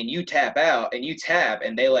 and you tap out and you tap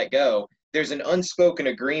and they let go. There's an unspoken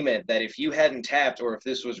agreement that if you hadn't tapped or if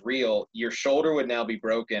this was real, your shoulder would now be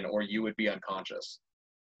broken or you would be unconscious.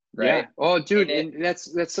 Right. Yeah. Oh, dude, and that's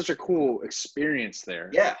such a cool experience there.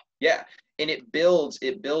 Yeah. Yeah. And it builds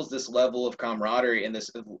this level of camaraderie and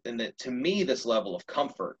to me, this level of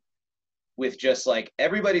comfort with just like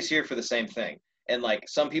everybody's here for the same thing. And like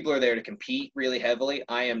some people are there to compete really heavily.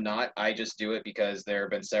 I am not. I just do it because there have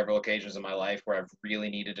been several occasions in my life where I've really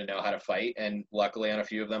needed to know how to fight. And luckily on a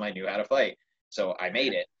few of them, I knew how to fight. So I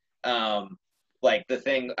made it. Like the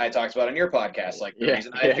thing I talked about on your podcast, like the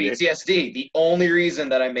reason I had PTSD, the only reason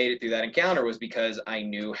that I made it through that encounter was because I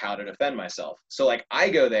knew how to defend myself. So like I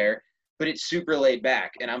go there, but it's super laid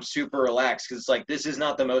back and I'm super relaxed because it's like, this is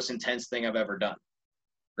not the most intense thing I've ever done,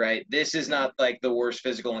 right? This is not like the worst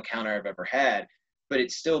physical encounter I've ever had, but it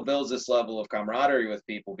still builds this level of camaraderie with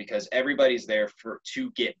people because everybody's there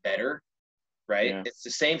to get better, right? Yeah. It's the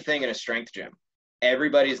same thing in a strength gym.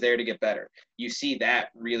 Everybody's there to get better. You see that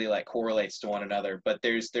really like correlates to one another, but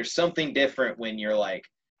there's something different when you like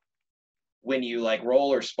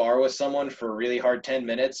roll or spar with someone for a really hard 10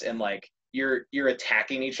 minutes and like you're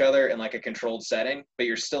attacking each other in like a controlled setting, but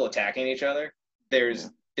you're still attacking each other.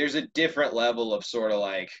 There's a different level of sort of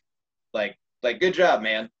like good job,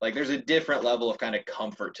 man. Like there's a different level of kind of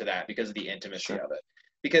comfort to that because of the intimacy of it.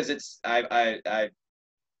 because it's I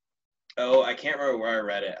can't remember where I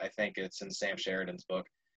read it. I think it's in Sam Sheridan's book.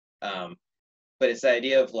 But it's the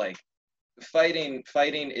idea of like fighting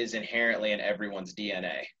is inherently in everyone's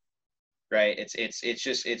DNA, right?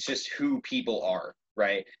 It's just who people are,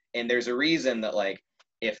 right? And there's a reason that like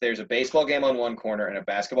if there's a baseball game on one corner and a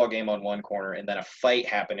basketball game on one corner and then a fight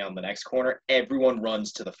happening on the next corner, everyone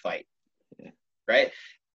runs to the fight, right?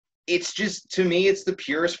 It's just, to me, it's the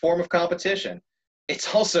purest form of competition.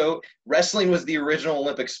 It's also, wrestling was the original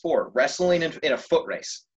Olympic sport. Wrestling in a foot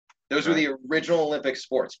race. Those were the original Olympic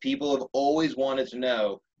sports. People have always wanted to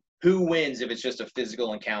know who wins if it's just a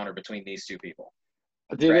physical encounter between these two people.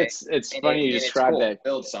 Dude, right? It's funny you describe that. It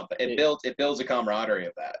builds something. It builds a camaraderie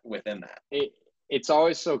of that within that. It's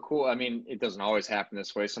always so cool. I mean, it doesn't always happen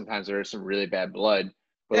this way. Sometimes there is some really bad blood.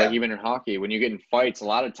 But like even in hockey, when you get in fights, a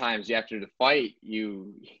lot of times after the fight,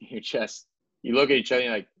 you look at each other and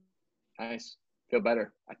you're like, nice, feel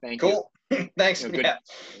better. I thank you. Cool. Thanks. Good,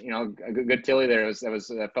 a good Tilly there.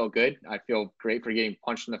 That felt good. I feel great for getting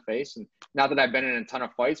punched in the face. And not that I've been in a ton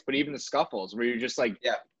of fights, but even the scuffles where you're just like,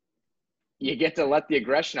 you get to let the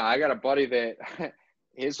aggression out. I got a buddy that I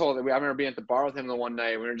remember being at the bar with him the one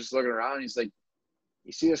night. We were just looking around. He's like,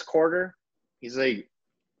 you see this quarter? He's like,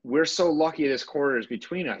 we're so lucky this quarter is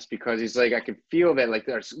between us, because he's like, I could feel that, like,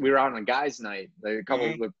 we were out on a guys' night, like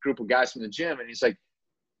a group of guys from the gym, and he's like,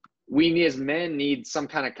 we as men need some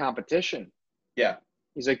kind of competition. Yeah.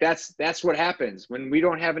 He's like, that's what happens when we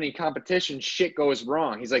don't have any competition. Shit goes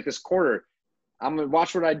wrong. He's like, this quarter, I'm gonna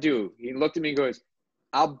watch what I do. He looked at me and goes,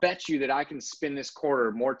 I'll bet you that I can spin this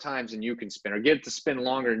quarter more times than you can spin, or get it to spin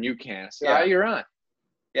longer than you can. I said, all right, you're on.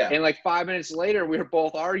 Yeah. And like 5 minutes later, we were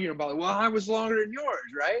both arguing about, well, I was longer than yours,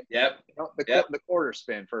 right? Yep. The quarter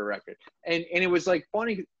spin for a record. And it was like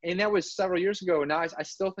funny. And that was several years ago. And now I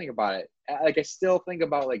still think about it. Like, I still think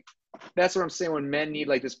about, like, that's what I'm saying when men need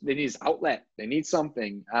like this, they need this outlet. They need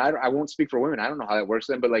something. I won't speak for women. I don't know how that works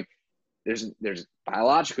then, but like there's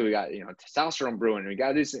biologically, we got, testosterone brewing. We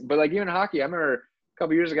got this, but like even in hockey, I remember a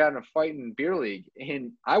couple years ago in a fight in beer league,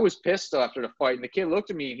 and I was pissed after the fight, and the kid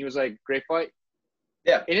looked at me and he was like, great fight.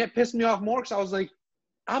 Yeah. And it pissed me off more because I was like,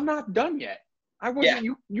 I'm not done yet. I wasn't,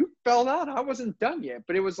 you fell out. I wasn't done yet.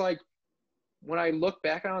 But it was like, when I look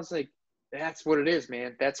back on it, I was like, that's what it is,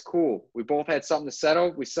 man. That's cool. We both had something to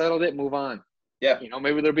settle. We settled it, move on. Yeah.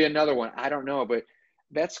 Maybe there'll be another one. I don't know, but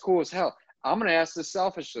that's cool as hell. I'm going to ask this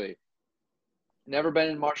selfishly. Never been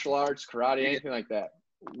in martial arts, karate, anything like that.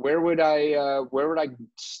 Where would I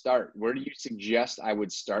start? Where do you suggest I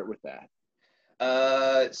would start with that?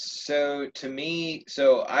 So to me,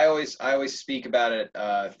 I always speak about it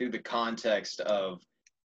through the context of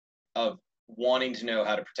wanting to know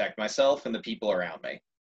how to protect myself and the people around me.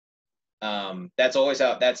 That's always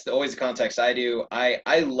the context I do.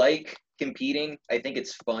 I like competing. I think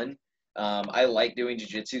it's fun. I like doing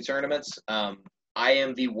jiu-jitsu tournaments. I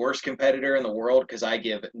am the worst competitor in the world because I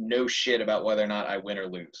give no shit about whether or not I win or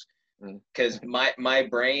lose. Because my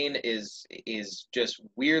brain is just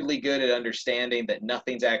weirdly good at understanding that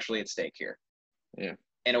nothing's actually at stake here. Yeah.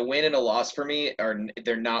 And a win and a loss for me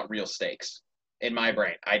they're not real stakes in my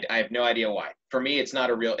brain. I have no idea why. For me, it's not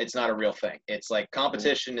a real thing. It's like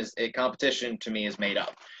competition to me is made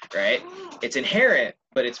up, right? It's inherent,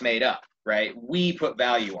 but it's made up, right? We put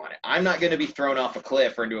value on it. I'm not going to be thrown off a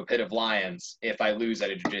cliff or into a pit of lions if I lose at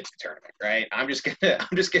a jiu-jitsu tournament, right? I'm just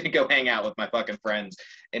gonna go hang out with my fucking friends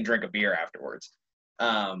and drink a beer afterwards.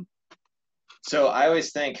 So I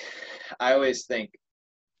always think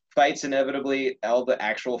fights, inevitably, all the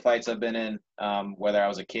actual fights I've been in, whether I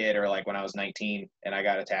was a kid or like when I was 19 and I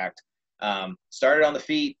got attacked, started on the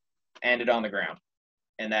feet, ended on the ground.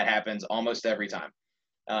 And that happens almost every time.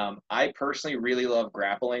 I personally really love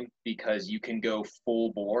grappling because you can go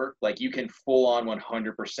full bore, like you can full on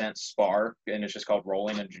 100% spar, and it's just called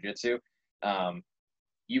rolling in jiu-jitsu.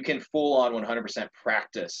 You can full on 100%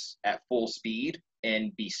 practice at full speed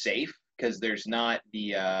and be safe because there's not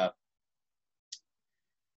the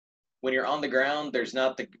when you're on the ground, there's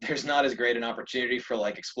not as great an opportunity for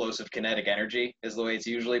like explosive kinetic energy is the way it's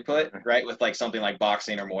usually put, right? With like something like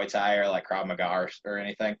boxing or Muay Thai or like Krav Maga or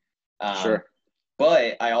anything. Sure.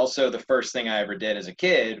 But I also, the first thing I ever did as a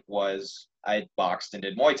kid was I boxed and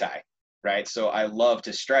did Muay Thai, right? So I love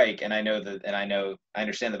to strike, and I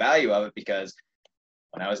understand the value of it because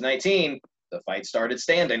when I was 19, the fight started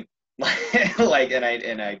standing, like, and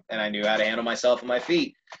I knew how to handle myself and my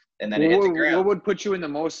feet, and then it hit the ground. What would put you in the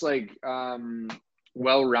most like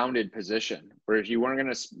well-rounded position, where if you weren't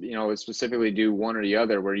going to, specifically do one or the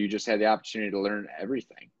other, where you just had the opportunity to learn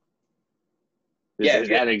everything? Does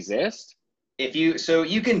that exist? So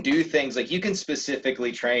you can do things like you can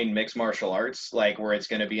specifically train mixed martial arts, like where it's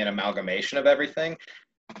going to be an amalgamation of everything.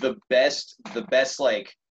 The best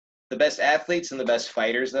athletes and the best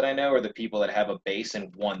fighters that I know are the people that have a base in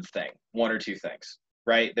one or two things,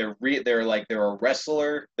 right? They're a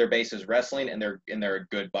wrestler, their base is wrestling, and they're a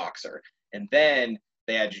good boxer, and then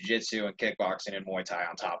they add jiu-jitsu and kickboxing and Muay Thai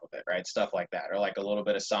on top of it, right? Stuff like that, or like a little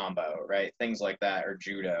bit of sambo, right? Things like that, or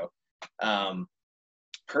judo.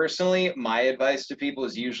 Personally, my advice to people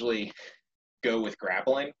is usually go with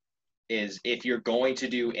grappling. Is if you're going to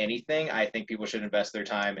do anything, I think people should invest their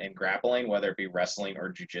time in grappling, whether it be wrestling or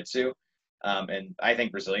jiu-jitsu. And I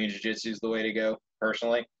think Brazilian jiu-jitsu is the way to go,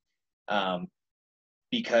 personally,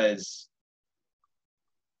 because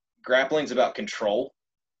grappling's about control.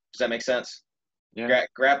 Does that make sense? Yeah.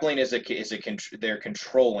 Grappling they're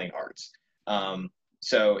controlling arts.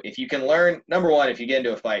 So if you can learn, number one, if you get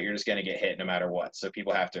into a fight, you're just going to get hit no matter what. So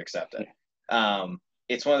people have to accept it.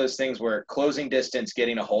 It's one of those things where closing distance,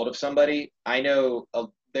 getting a hold of somebody, I know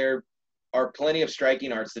there are plenty of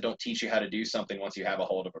striking arts that don't teach you how to do something once you have a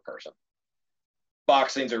hold of a person.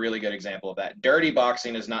 Boxing's a really good example of that. Dirty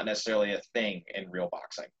boxing is not necessarily a thing in real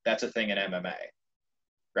boxing. That's a thing in MMA,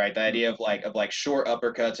 right? The idea of like short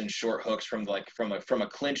uppercuts and short hooks from a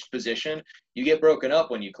clinched position, you get broken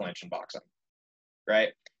up when you clinch in boxing, right?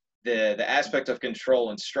 The aspect of control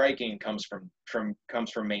and striking comes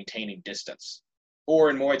from maintaining distance.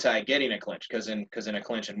 Or in Muay Thai, getting a clinch, because in a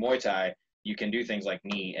clinch in Muay Thai, you can do things like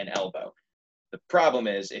knee and elbow. The problem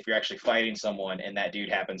is if you're actually fighting someone and that dude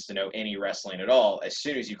happens to know any wrestling at all, as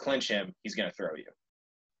soon as you clinch him, he's going to throw you.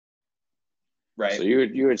 Right? So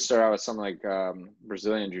you would start out with something like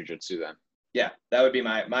Brazilian Jiu-Jitsu then? Yeah, that would be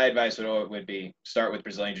my advice would be start with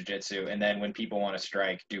Brazilian Jiu-Jitsu, and then when people want to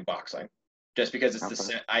strike, do boxing. Just because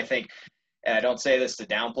it's I think, and I don't say this to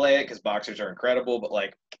downplay it because boxers are incredible, but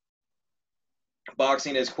like,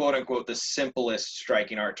 boxing is quote unquote the simplest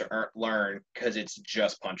striking art to learn because it's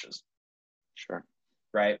just punches. Sure.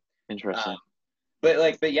 Right. Interesting.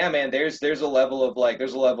 But yeah, man, there's a level of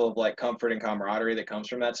like comfort and camaraderie that comes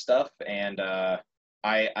from that stuff, and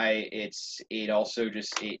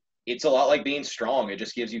it's a lot like being strong. It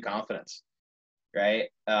just gives you confidence, right?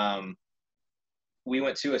 We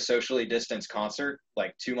went to a socially distanced concert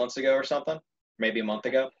like 2 months ago or something, maybe a month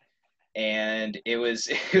ago. And it was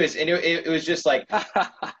just like,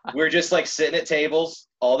 we're just like sitting at tables.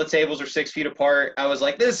 All the tables are 6 feet apart. I was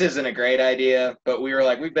like, this isn't a great idea, but we were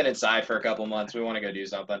like, we've been inside for a couple months. We want to go do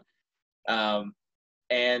something.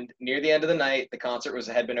 And near the end of the night, the concert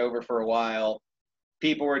had been over for a while.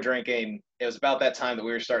 People were drinking. It was about that time that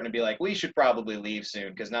we were starting to be like, we should probably leave soon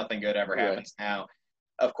because nothing good ever happens now.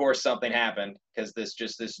 Of course, something happened because this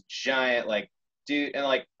giant like dude, and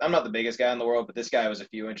like I'm not the biggest guy in the world, but this guy was a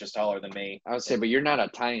few inches taller than me. I would say, but you're not a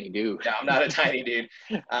tiny dude. No, I'm not a tiny dude.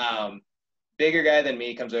 Bigger guy than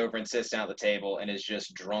me comes over and sits down at the table and is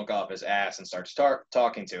just drunk off his ass and starts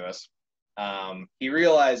talking to us. He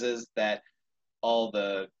realizes that all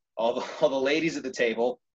the ladies at the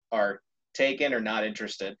table are taken or not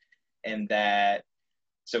interested, and that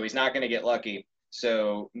so he's not going to get lucky.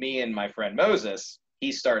 So me and my friend Moses,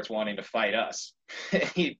 he starts wanting to fight us.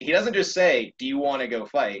 he doesn't just say, do you want to go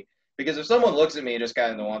fight? Because if someone looks at me and just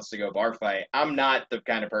kind of wants to go bar fight, I'm not the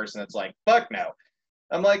kind of person that's like, fuck no.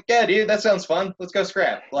 I'm like, yeah, dude, that sounds fun. Let's go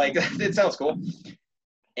scrap. Like, it sounds cool.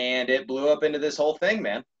 And it blew up into this whole thing,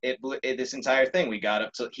 man. This entire thing. We got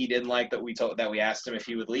up to, he didn't like that we asked him if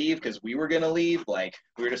he would leave because we were going to leave. Like,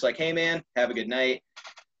 we were just like, hey, man, have a good night.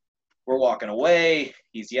 We're walking away.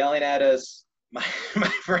 He's yelling at us. My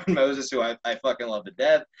friend Moses, who I fucking love to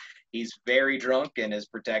death, he's very drunk and is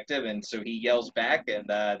protective, and so he yells back, and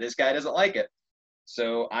this guy doesn't like it.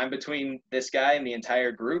 So I'm between this guy and the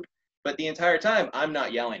entire group, but the entire time I'm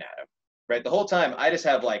not yelling at him, right? The whole time I just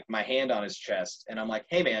have like my hand on his chest, and I'm like,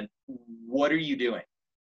 hey man, what are you doing?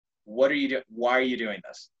 What are you doing? Why are you doing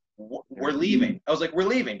this? We're leaving. I was like, we're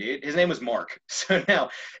leaving, dude. His name was Mark. So now,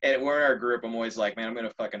 and we're in our group, I'm always like, man, I'm going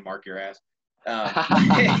to fucking mark your ass.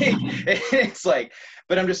 It's like,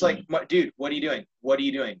 but I'm just like, dude, what are you doing? What are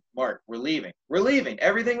you doing? Mark, we're leaving.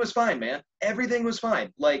 Everything was fine, man. Everything was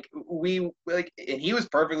fine. Like and he was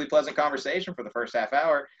perfectly pleasant conversation for the first half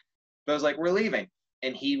hour, but I was like, we're leaving.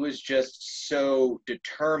 And he was just so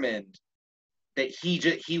determined that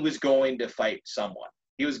he was going to fight someone.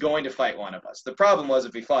 He was going to fight one of us. The problem was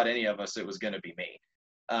if he fought any of us, it was going to be me.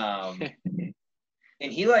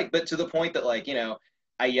 And he but to the point that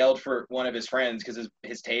I yelled for one of his friends because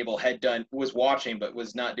his table was watching, but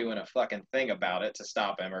was not doing a fucking thing about it to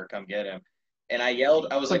stop him or come get him. And I yelled,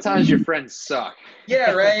 I was sometimes your friends suck.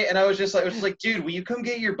 Yeah, right. And I was just like, dude, will you come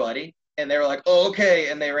get your buddy? And they were like, oh, okay.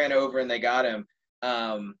 And they ran over and they got him.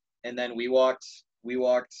 And then we walked,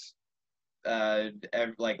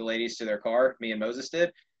 like ladies to their car, me and Moses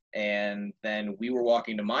did. And then we were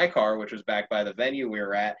walking to my car, which was back by the venue we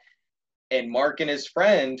were at. And Mark and his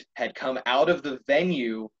friend had come out of the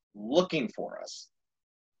venue looking for us.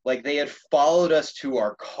 Like they had followed us to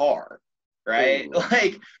our car, right? Ooh.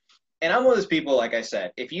 Like, and I'm one of those people, like I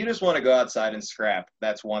said, if you just want to go outside and scrap,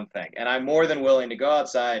 that's one thing. And I'm more than willing to go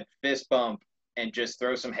outside, fist bump, and just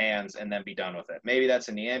throw some hands and then be done with it. Maybe that's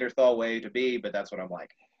a Neanderthal way to be, but that's what I'm like.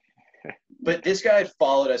 But this guy had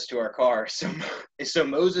followed us to our car. So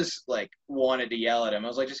Moses like wanted to yell at him. I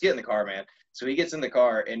was like, just get in the car, man. So he gets in the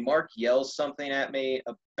car and Mark yells something at me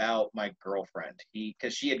about my girlfriend.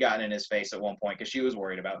 Because she had gotten in his face at one point because she was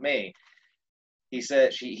worried about me. He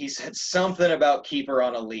said something about keep her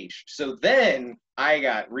on a leash. So then I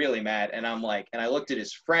got really mad and I'm like, and I looked at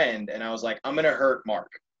his friend and I was like, I'm gonna hurt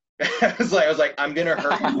Mark. I was like, I'm gonna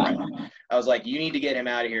hurt your friend. I was like, you need to get him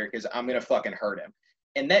out of here because I'm gonna fucking hurt him.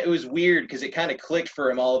 And that was weird because it kind of clicked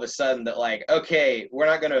for him all of a sudden that like, okay,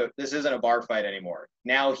 this isn't a bar fight anymore.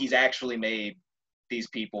 Now he's actually made these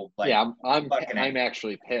people like, yeah, I'm angry.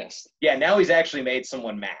 actually pissed. Yeah, now he's actually made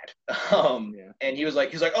someone mad. And he was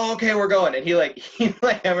like, oh, okay, we're going. And he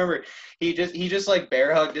I remember he just like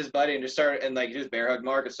bear hugged his buddy and just started and like just bear hugged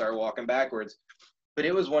Mark and started walking backwards. But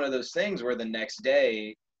it was one of those things where the next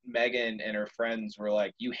day Megan and her friends were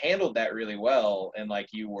like, you handled that really well and like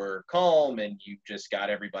you were calm and you just got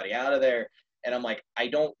everybody out of there. And I'm like, I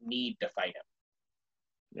don't need to fight him.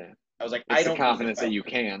 Yeah. I was like, it's I don't the confidence that you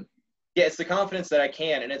can. Yeah, it's the confidence that I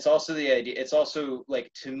can. And it's also the idea. It's also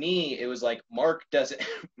like, to me, it was like, Mark,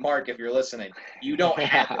 if you're listening, you don't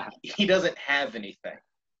have, he doesn't have anything,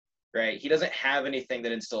 right? He doesn't have anything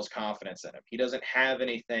that instills confidence in him. He doesn't have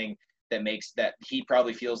anything that makes that he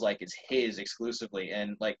probably feels like is his exclusively.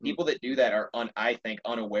 And like people that do that are I think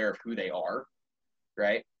unaware of who they are,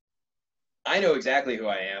 right? I know exactly who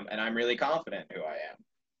I am and I'm really confident in who I am,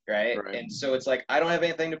 right? And so it's like I don't have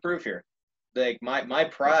anything to prove here. Like my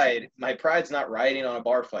pride's not riding on a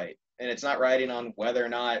bar fight and it's not riding on whether or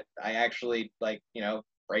not I actually like,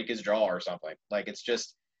 break his jaw or something. Like it's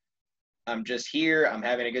just I'm just here. I'm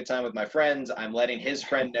having a good time with my friends. I'm letting his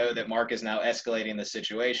friend know that Mark is now escalating the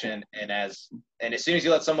situation. And as soon as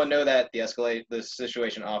you let someone know that, the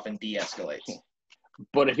situation often de-escalates.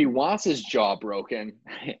 But if he wants his jaw broken,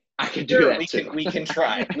 I can do that too. We can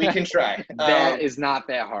try. We can try. That is not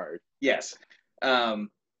that hard. Yes. But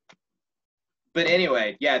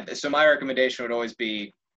anyway, yeah. So my recommendation would always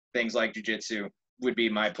be things like jiu-jitsu would be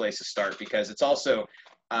my place to start because it's also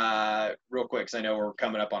real quick because I know we're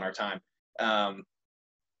coming up on our time.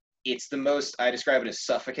 It's the most, I describe it as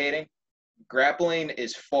suffocating. Grappling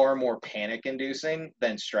is far more panic inducing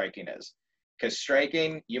than striking is. Because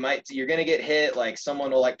striking, you're going to get hit, like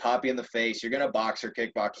someone will like pop you in the face. You're going to box or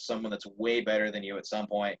kickbox with someone that's way better than you at some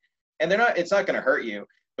point. And it's not going to hurt you,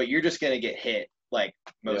 but you're just going to get hit like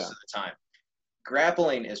most of the time.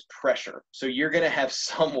 Grappling is pressure. So you're going to have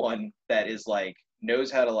someone that is like, knows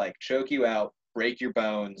how to like choke you out, break your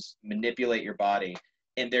bones, manipulate your body.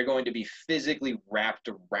 And they're going to be physically wrapped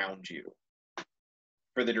around you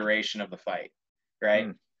for the duration of the fight, right?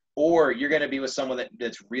 Or you're going to be with someone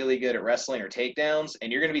that's really good at wrestling or takedowns,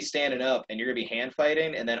 and you're going to be standing up and you're going to be hand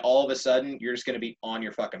fighting, and then all of a sudden you're just going to be on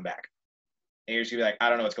your fucking back. And you're just going to be like, I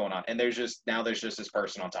don't know what's going on. And there's just this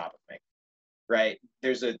person on top of me, right?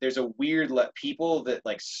 There's a weird people that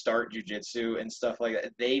like start jiu-jitsu and stuff like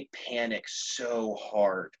that. They panic so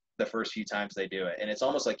hard the first few times they do it. And it's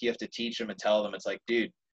almost like you have to teach them and tell them, it's like,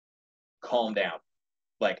 dude, calm down.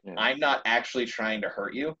 Like, I'm not actually trying to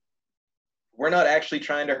hurt you. We're not actually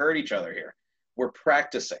trying to hurt each other here. We're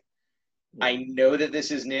practicing. I know that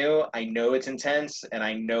this is new. I know it's intense and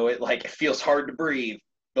I know it feels hard to breathe,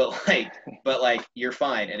 but you're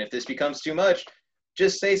fine. And if this becomes too much,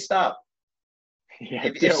 just say stop. Yeah,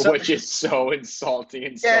 which is so insulting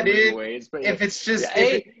in so many ways. But if it's just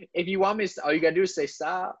if you want me to, all you gotta do is say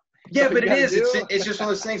stop. Yeah, but it is. It's just one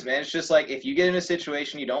of those things, man. It's just like if you get in a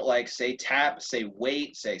situation you don't like, say tap, say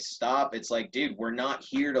wait, say stop. It's like, dude, we're not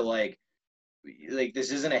here to like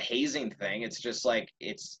this isn't a hazing thing. It's just like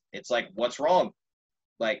it's like what's wrong?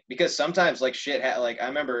 Like because sometimes like shit. I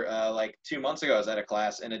remember like 2 months ago I was at a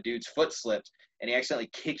class and a dude's foot slipped and he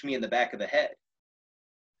accidentally kicked me in the back of the head.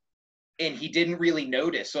 And he didn't really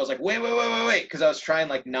notice. So I was like, wait, because I was trying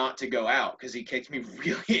like not to go out because he kicked me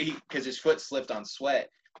really because his foot slipped on sweat.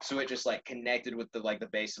 So it just like connected with the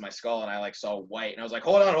base of my skull and I like saw white and I was like,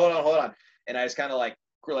 hold on. And I just kind of like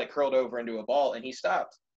curled over into a ball and he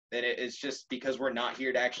stopped. And it's just because we're not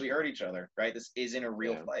here to actually hurt each other, right? This isn't a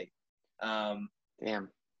real fight. Damn.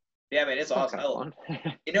 Yeah, man, it's Sounds awesome. kind of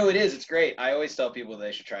fun. You know, it is. It's great. I always tell people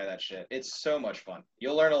they should try that shit. It's so much fun.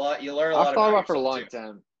 You'll learn a lot. You'll learn a I've lot thought about about it for a yourself long too.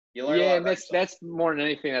 time. You learn a Yeah, lot and about yourself. that's more than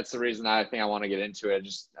anything. That's the reason I think I want to get into it.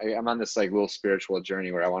 I'm on this like little spiritual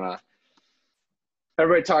journey where I want to.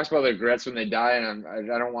 Everybody talks about their regrets when they die, and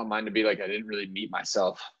I don't want mine to be like I didn't really meet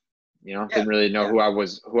myself. You know, Yeah, didn't really know yeah, who I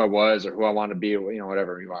was, or who I want to be, or, you know,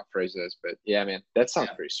 whatever you want to phrase this. But yeah, man, that sounds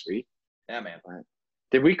yeah, pretty sweet. yeah, man. Right.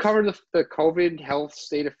 Did we cover the COVID health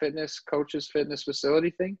state of fitness coaches fitness facility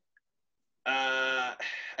thing? I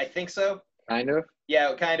think so. Kind of.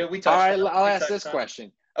 Yeah, kind of. We All touched right, on it. I'll We ask touched this on it.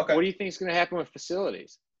 question. Okay. What do you think is going to happen with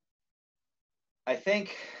facilities? I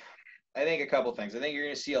think a couple things. I think you're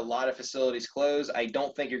going to see a lot of facilities close. I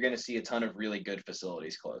don't think you're going to see a ton of really good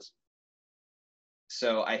facilities close.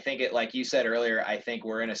 So I think it, like you said earlier, I think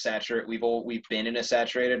we're in a we've been in a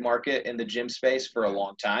saturated market in the gym space for a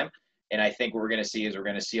long time, and I think what we're going to see is we're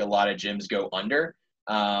going to see a lot of gyms go under.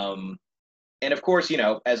 And of course, you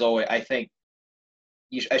know, as always, I think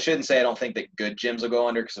I shouldn't say I don't think that good gyms will go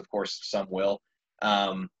under, because of course some will.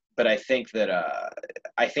 But I think that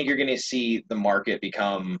I think you're going to see the market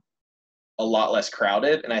become a lot less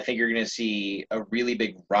crowded, and I think you're going to see a really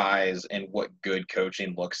big rise in what good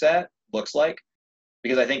coaching looks like,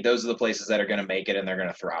 because I think those are the places that are going to make it and they're going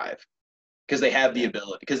to thrive because they have the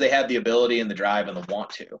ability and the drive and the want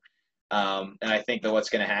to. And I think that what's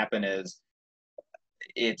going to happen is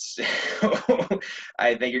it's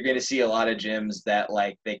I think you're going to see a lot of gyms that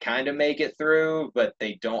like they kind of make it through, but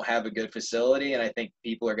they don't have a good facility. And I think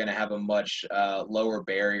people are going to have a much lower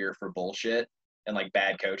barrier for bullshit and like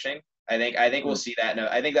bad coaching. I think we'll see that.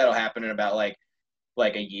 I think that'll happen in about like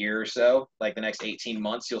a year or so, like the next 18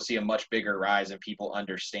 months. You'll see a much bigger rise in people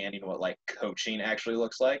understanding what like coaching actually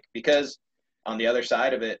looks like, because on the other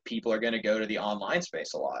side of it, people are going to go to the online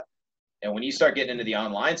space a lot. And when you start getting into the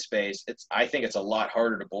online space, I think it's a lot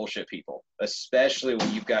harder to bullshit people, especially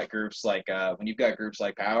when you've got groups like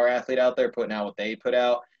Power Athlete out there putting out what they put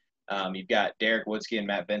out. You've got Derek Woodsky and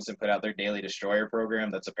Matt Vincent put out their Daily Destroyer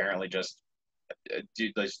program that's apparently just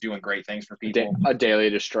doing great things for people. A daily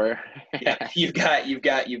destroyer. Yeah, you've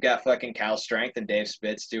got fucking Cal Strength and Dave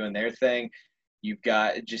Spitz doing their thing. You've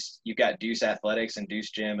got Deuce Athletics and Deuce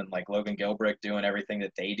Gym and like Logan Gilbrick doing everything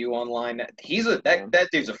that they do online. That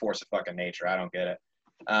dude's a force of fucking nature. I don't get it.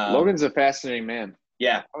 Logan's a fascinating man.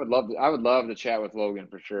 Yeah, I would love to chat with Logan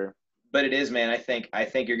for sure. But it is, man. I think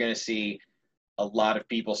you're going to see a lot of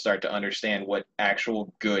people start to understand what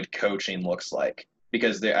actual good coaching looks like,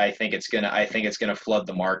 because I think it's gonna flood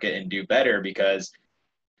the market and do better, because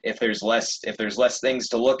if there's less things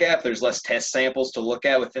to look at, if there's less test samples to look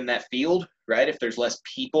at within that field, right? If there's less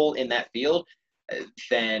people in that field,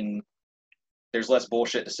 then there's less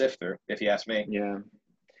bullshit to sift through, if you ask me.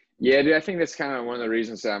 Yeah, dude. I think that's kind of one of the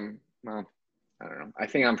reasons I don't know. I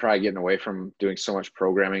think I'm probably getting away from doing so much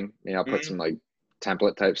programming. You know, I'll put some like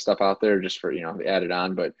template type stuff out there just for, you know, add it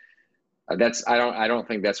on, but I don't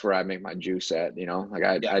think that's where I make my juice at, you know. Like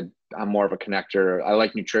I'm more of a connector. I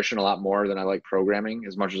like nutrition a lot more than I like programming,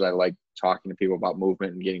 as much as I like talking to people about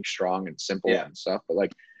movement and getting strong and simple and stuff. But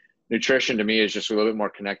like nutrition to me is just a little bit more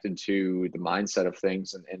connected to the mindset of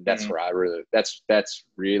things. And that's where that's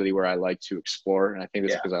really where I like to explore. And I think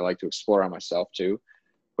that's because I like to explore on myself too.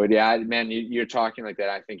 But yeah, man, you're talking like that.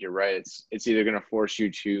 I think you're right. It's either going to force you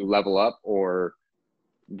to level up, or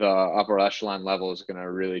the upper echelon level is going to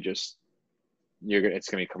really just, it's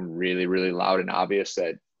going to become really, really loud and obvious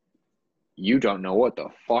that you don't know what the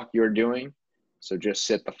fuck you're doing. So just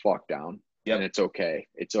sit the fuck down. And it's okay.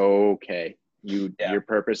 It's okay. Your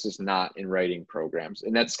purpose is not in writing programs.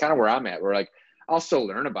 And that's kind of where I'm at. We're like, I'll still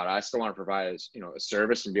learn about it. I still want to provide, you know, a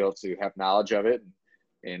service and be able to have knowledge of it.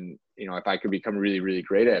 And, you know, if I could become really, really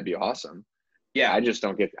great at it, it'd be awesome. Yeah. I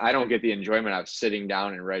don't get the enjoyment of sitting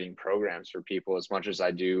down and writing programs for people as much as I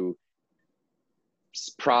do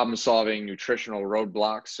problem solving nutritional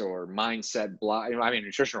roadblocks or mindset block. You know, I mean,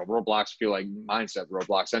 nutritional roadblocks feel like mindset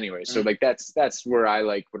roadblocks anyway. So like, that's where I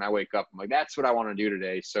like, when I wake up, I'm like, that's what I want to do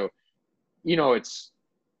today. So, you know, it's,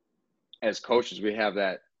 as coaches, we have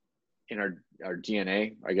that in our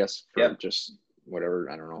DNA, I guess, for just whatever.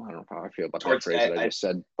 I don't know how I feel about that phrase that I just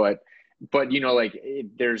said, but you know, like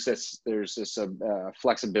there's this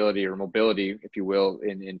flexibility or mobility, if you will,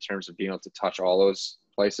 in terms of being able to touch all those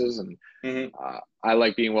places. And I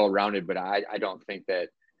like being well-rounded, but I don't think that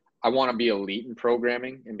I want to be elite in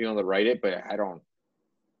programming and be able to write it, but I don't.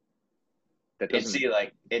 That doesn't.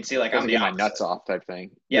 It's like I'm the get my nuts off type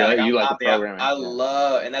thing. Yeah, like you like the programming. I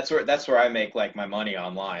love, and that's where I make like my money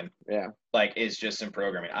online. Yeah, like is just in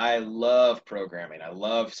programming. I love programming. I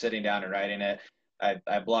love sitting down and writing it.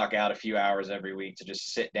 I block out a few hours every week to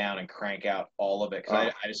just sit down and crank out all of it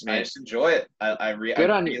because I man. just enjoy it. I Good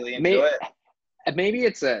on you. really enjoy it. Maybe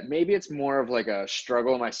it's more of like a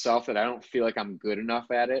struggle myself that I don't feel like I'm good enough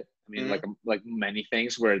at it. I mean, like many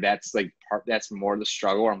things where that's like that's more the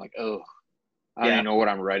struggle where I'm like, oh, I don't even know what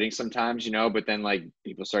I'm writing sometimes, you know, but then like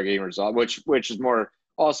people start getting results, which is more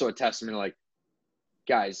also a testament to like,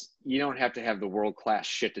 guys, you don't have to have the world-class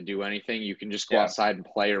shit to do anything. You can just go outside and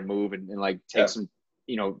play or move and like take some,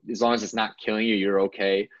 you know, as long as it's not killing you, you're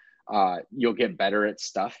okay. You'll get better at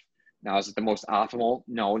stuff. Now, is it the most optimal?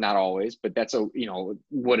 No, not always, but that's you know,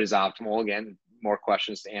 what is optimal? Again, more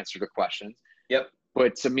questions to answer the questions. Yep.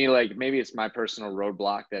 But to me, like maybe it's my personal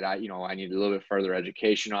roadblock that I need a little bit further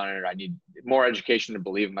education on it, or I need more education to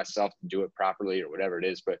believe in myself to do it properly or whatever it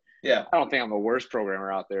is. But I don't think I'm the worst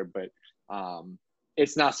programmer out there, but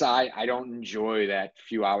it's not so I don't enjoy that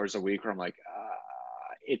few hours a week where I'm like,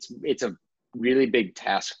 it's a really big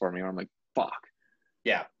task for me where I'm like, fuck.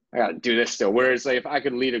 Yeah. I got to do this still. Whereas like if I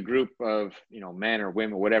could lead a group of, you know, men or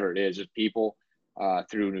women, whatever it is, just people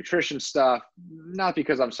through nutrition stuff, not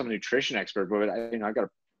because I'm some nutrition expert, but I got a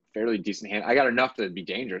fairly decent hand. I got enough to be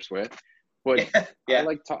dangerous with, but I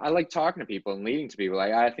like talking to people and leading to people.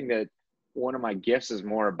 Like, I think that one of my gifts is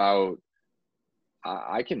more about,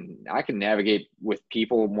 I can navigate with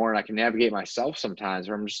people more and I can navigate myself sometimes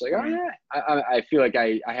where I'm just like, oh yeah, I feel like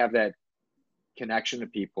I have that connection to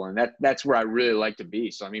people, and that's where I really like to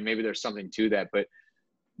be. So I mean, maybe there's something to that, but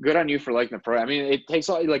good on you for liking the program. I mean, it takes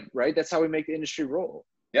all, like, right, that's how we make the industry roll.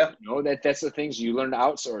 Yeah, you know, that's the things you learn to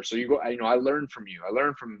outsource. So you go, you know, I learned from you, I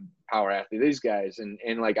learned from Power Athlete, these guys,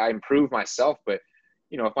 and like I improve myself. But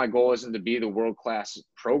you know, if my goal isn't to be the world-class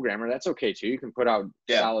programmer, that's okay too. You can put out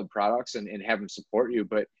solid products and have them support you.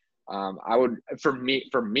 But I would, for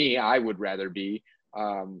me, I would rather be,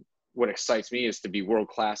 what excites me is to be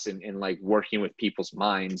world-class in like working with people's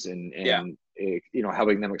minds and you know,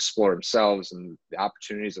 helping them explore themselves and the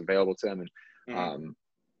opportunities available to them.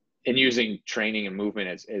 And using training and movement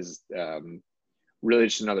as really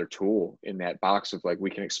just another tool in that box of like,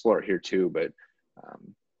 we can explore it here too. But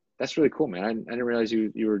that's really cool, man. I didn't realize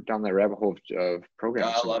you were down that rabbit hole of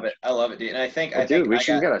programming. I love it, dude. And I think, we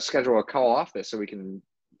got to schedule a call off this so we can,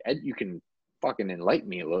 you can fucking enlighten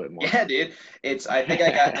me a little bit more. Yeah, dude.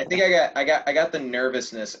 I got the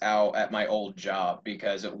nervousness out at my old job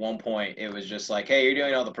because at one point it was just like, hey, you're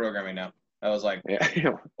doing all the programming now. I was like,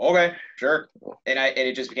 okay, sure. And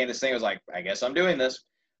it just became this thing. I was like, I guess I'm doing this.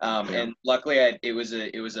 And luckily it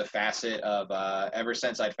was a facet of ever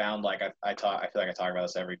since I found, like, I feel like I talk about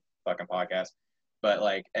this every fucking podcast, but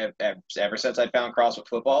like ever since I found CrossFit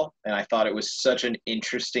football, and I thought it was such an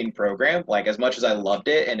interesting program, like as much as I loved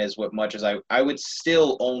it and much as I would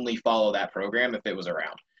still only follow that program if it was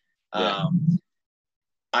around.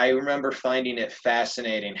 I remember finding it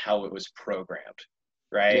fascinating how it was programmed.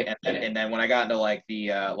 Right. And then when I got into like the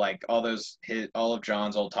like all of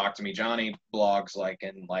John's old Talk to Me Johnny blogs,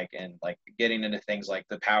 and getting into things like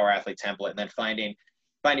the Power Athlete template, and then finding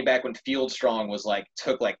back when Field Strong was like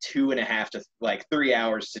took like 2.5 to like 3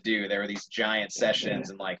 hours to do. There were these giant sessions,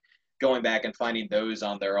 and like going back and finding those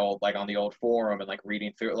on their old, like on the old forum, and like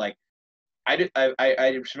reading through it. Like I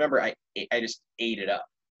just remember I just ate it up.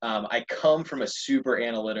 I come from a super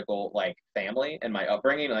analytical like family and my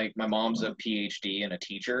upbringing. Like my mom's a PhD and a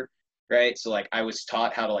teacher, right? So like I was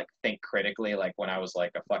taught how to like think critically, like when I was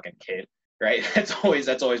like a fucking kid, right? That's always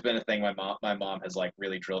been a thing my mom has like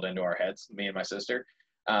really drilled into our heads, me and my sister.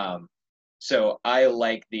 So I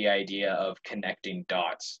like the idea of connecting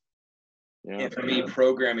dots. And for me,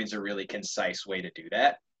 programming is a really concise way to do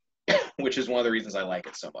that, which is one of the reasons I like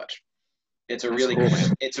it so much. It's a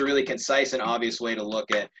really concise and obvious way to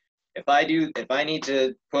look at, if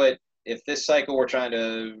this cycle we're trying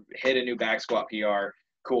to hit a new back squat PR,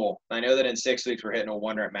 cool. I know that in 6 weeks we're hitting a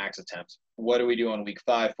 1 rep max attempts. What do we do on week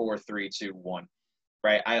 5, 4, 3, 2, 1?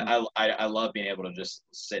 Right. I love being able to just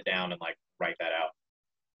sit down and like write that out.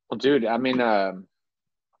 Well, dude, I mean, I'm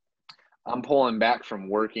pulling back from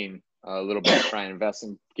working a little bit, trying to invest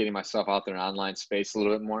in getting myself out there in online space a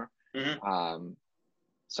little bit more.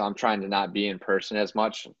 So I'm trying to not be in person as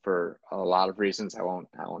much for a lot of reasons I won't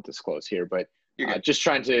disclose here, but just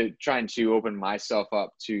trying to open myself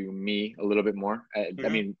up to me a little bit more. I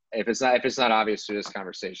mean, if it's not obvious through this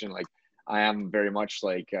conversation, like I am very much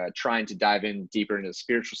like trying to dive in deeper into the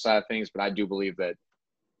spiritual side of things, but I do believe that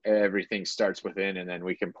everything starts within and then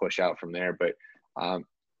we can push out from there. But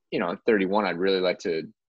you know, at 31, I'd really like to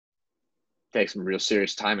take some real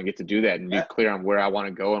serious time and get to do that and be clear on where I want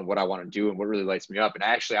to go and what I want to do and what really lights me up. And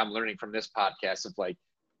actually, I'm learning from this podcast of like,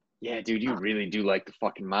 yeah, dude, you really do like the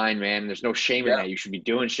fucking mind, man. There's no shame in that. You should be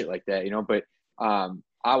doing shit like that, you know. But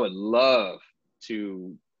I would love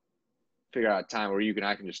to figure out a time where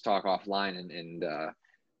I can just talk offline and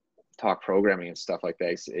talk programming and stuff like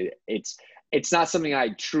that. It's not something I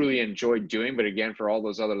truly enjoy doing, but again, for all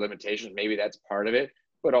those other limitations, maybe that's part of it.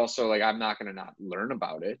 But also, like, I'm not going to not learn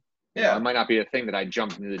about it. Yeah, it might not be a thing that I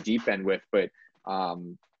jump into the deep end with, but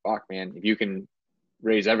fuck, man, if you can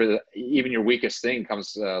raise even your weakest thing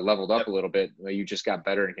comes leveled up a little bit, you just got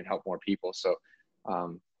better and can help more people. So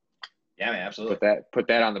yeah, man, absolutely. Put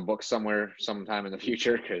that on the book somewhere sometime in the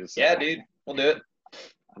future, because dude, we'll do it.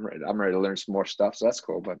 I'm ready to learn some more stuff, so that's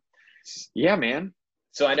cool. But yeah, man.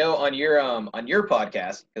 So I know on your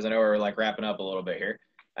podcast, because I know we're like wrapping up a little bit here.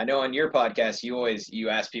 I know on your podcast you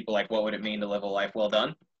ask people like, what would it mean to live a life well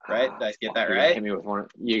done? Right? Did I get that right? Hit me with one.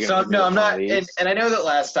 I'm not. And I know that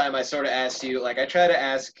last time I sort of asked you, like, I try to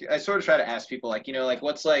ask people, like, you know, like,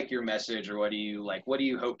 what's like your message, or what do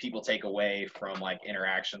you hope people take away from like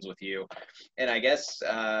interactions with you? And I guess,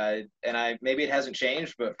 maybe it hasn't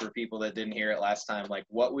changed, but for people that didn't hear it last time, like,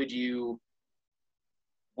 what do you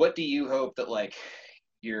hope that like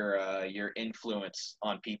your influence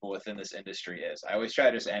on people within this industry is? I always try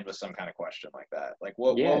to just end with some kind of question like that. Like,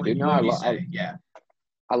 what would you say? Yeah.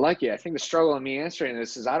 I like it. I think the struggle in me answering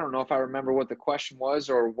this is I don't know if I remember what the question was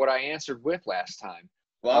or what I answered with last time.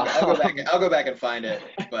 Well, I'll go back and find it.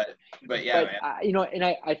 But yeah, man.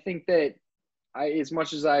 I think that as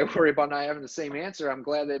much as I worry about not having the same answer, I'm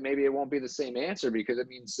glad that maybe it won't be the same answer, because it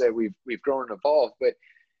means that we've grown and evolved. But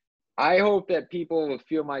I hope that people will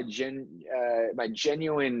feel my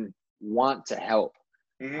genuine want to help.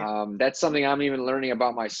 Mm-hmm. That's something I'm even learning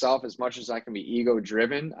about myself. As much as I can be ego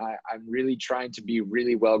driven, I'm really trying to be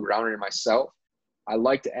really well grounded in myself. I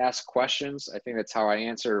like to ask questions. I think that's how I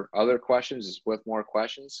answer other questions, is with more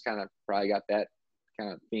questions. Kind of probably got that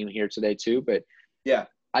kind of theme here today too. But yeah,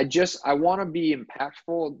 I want to be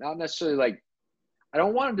impactful, not necessarily like, I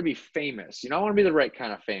don't want it to be famous. I want to be the right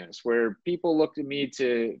kind of famous, where people look to me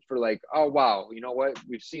for like, oh, wow, you know what?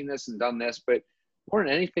 We've seen this and done this. But more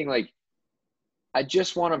than anything, like, I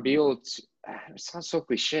just want to be able to, it sounds so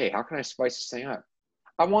cliche. How can I spice this thing up?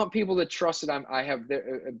 I want people to trust that I have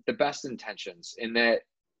the best intentions, and that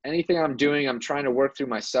anything I'm doing, I'm trying to work through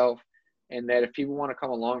myself, and that if people want to come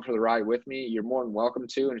along for the ride with me, you're more than welcome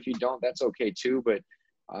to. And if you don't, that's okay too. But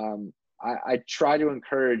I try to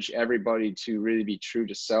encourage everybody to really be true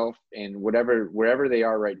to self, and wherever they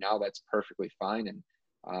are right now, that's perfectly fine. And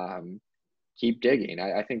keep digging.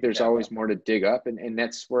 I think there's always more to dig up, and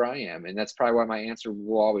that's where I am. And that's probably why my answer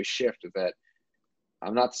will always shift, with that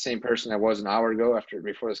I'm not the same person I was an hour ago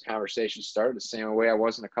before this conversation started, the same way I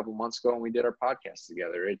wasn't a couple months ago when we did our podcast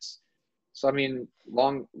together.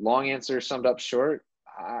 Long answer summed up short.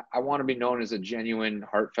 I want to be known as a genuine,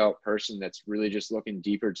 heartfelt person that's really just looking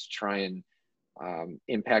deeper to try and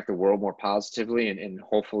impact the world more positively, and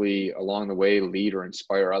hopefully along the way lead or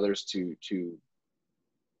inspire others to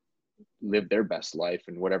live their best life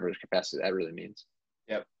in whatever capacity that really means.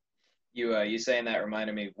 Yep. You saying that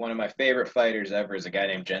reminded me, one of my favorite fighters ever is a guy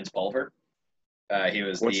named Jens Pulver.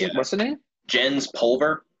 What's the name? Jens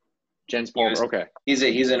Pulver. Jens Pulver. Okay.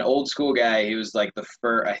 He's an old school guy. He was like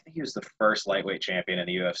I think he was the first lightweight champion in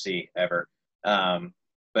the UFC ever.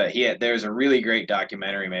 But there's a really great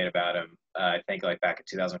documentary made about him. I think like back in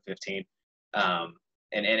 2015. And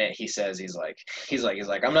in it he says he's like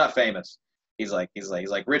I'm not famous. He's like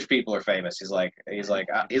rich people are famous. He's like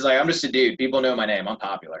I'm just a dude. People know my name. I'm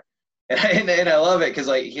popular. And I love it because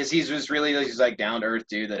he's just really, he's like down to earth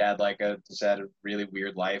dude that had a really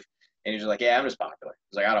weird life. And he's just like, yeah, I'm just popular.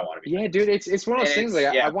 He's like, I don't want to be. Yeah, dude, it's one of those things. Like,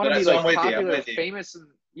 I want to be like popular, famous, and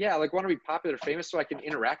want to be popular, famous, so I can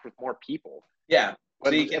interact with more people. Yeah.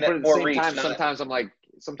 But at the same time, sometimes I'm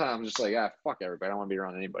just like, fuck everybody. I don't want to be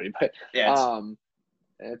around anybody. But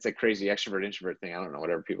it's a crazy extrovert introvert thing. I don't know,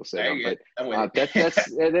 whatever people say. But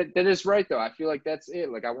that is right though. I feel like that's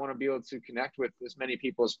it. Like, I want to be able to connect with as many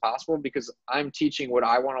people as possible, because I'm teaching what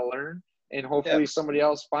I want to learn. And hopefully somebody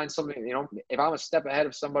else finds something, if I'm a step ahead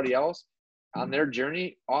of somebody else on their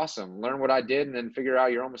journey, awesome. Learn what I did and then figure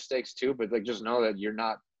out your own mistakes too. But like, just know that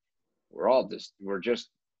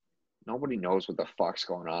nobody knows what the fuck's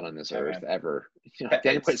going on this earth ever. If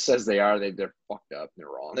anybody says they're fucked up and they're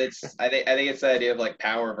wrong. I think it's the idea of like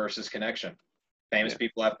power versus connection. Famous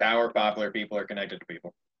people have power. Popular people are connected to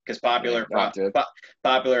people, because popular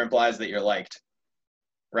implies that you're liked.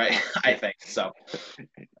 Right. I think so.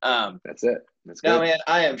 That's it. That's good. No, man,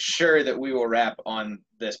 I am sure that we will wrap on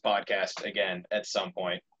this podcast again at some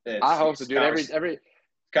point. I hope so, dude. Every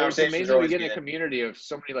conversation. It's amazing to get in a community of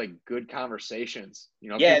so many like good conversations.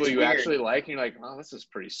 People you actually like, and you're like, oh, this is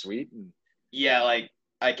pretty sweet. And yeah, like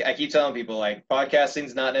I keep telling people like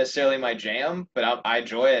podcasting's not necessarily my jam, but I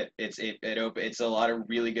enjoy it. It's a lot of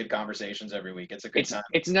really good conversations every week. It's a good time.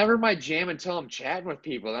 It's never my jam until I'm chatting with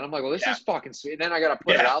people. Then I'm like, well, this Yeah. is fucking sweet. And then I got to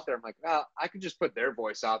put it Yeah. out there. I'm like, well, I could just put their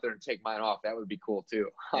voice out there and take mine off. That would be cool too.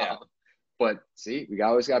 Yeah. But see, we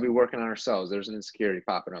always got to be working on ourselves. There's an insecurity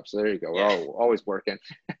popping up. So there you go. Yeah. We're always working.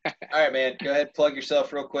 All right, man. Go ahead, plug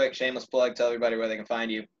yourself real quick. Shameless plug. Tell everybody where they can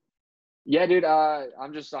find you. Yeah, dude.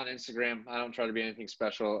 I'm just on Instagram. I don't try to be anything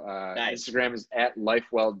special. Nice. Instagram is at Life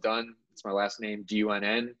Well Done. It's my last name,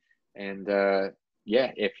 DUNN. And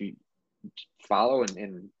yeah, if you follow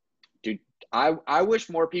and dude, I wish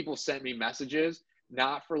more people sent me messages,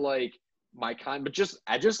 not for like my kind, but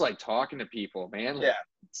I just like talking to people, man. Like, Yeah.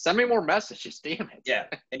 send me more messages, damn it. Yeah,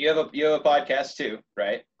 and you have a podcast too,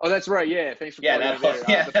 right? Oh, that's right. Yeah, thanks for Yeah, plugging it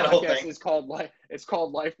there. The that whole podcast thing. is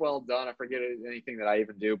called Life Well Done. I forget anything that I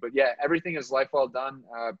even do, but yeah, everything is Life Well Done.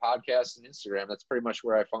 Podcast and Instagram. That's pretty much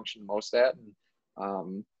where I function most at.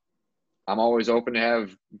 And I'm always open to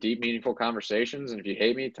have deep, meaningful conversations. And if you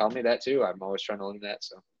hate me, tell me that too. I'm always trying to learn that.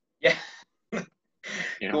 So Yeah.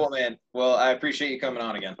 you know. Cool, man. Well, I appreciate you coming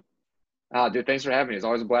on again. Dude, thanks for having me. It's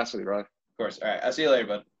always a blast with you, brother. Of course. All right. I'll see you later,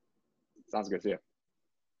 bud. Sounds good to you.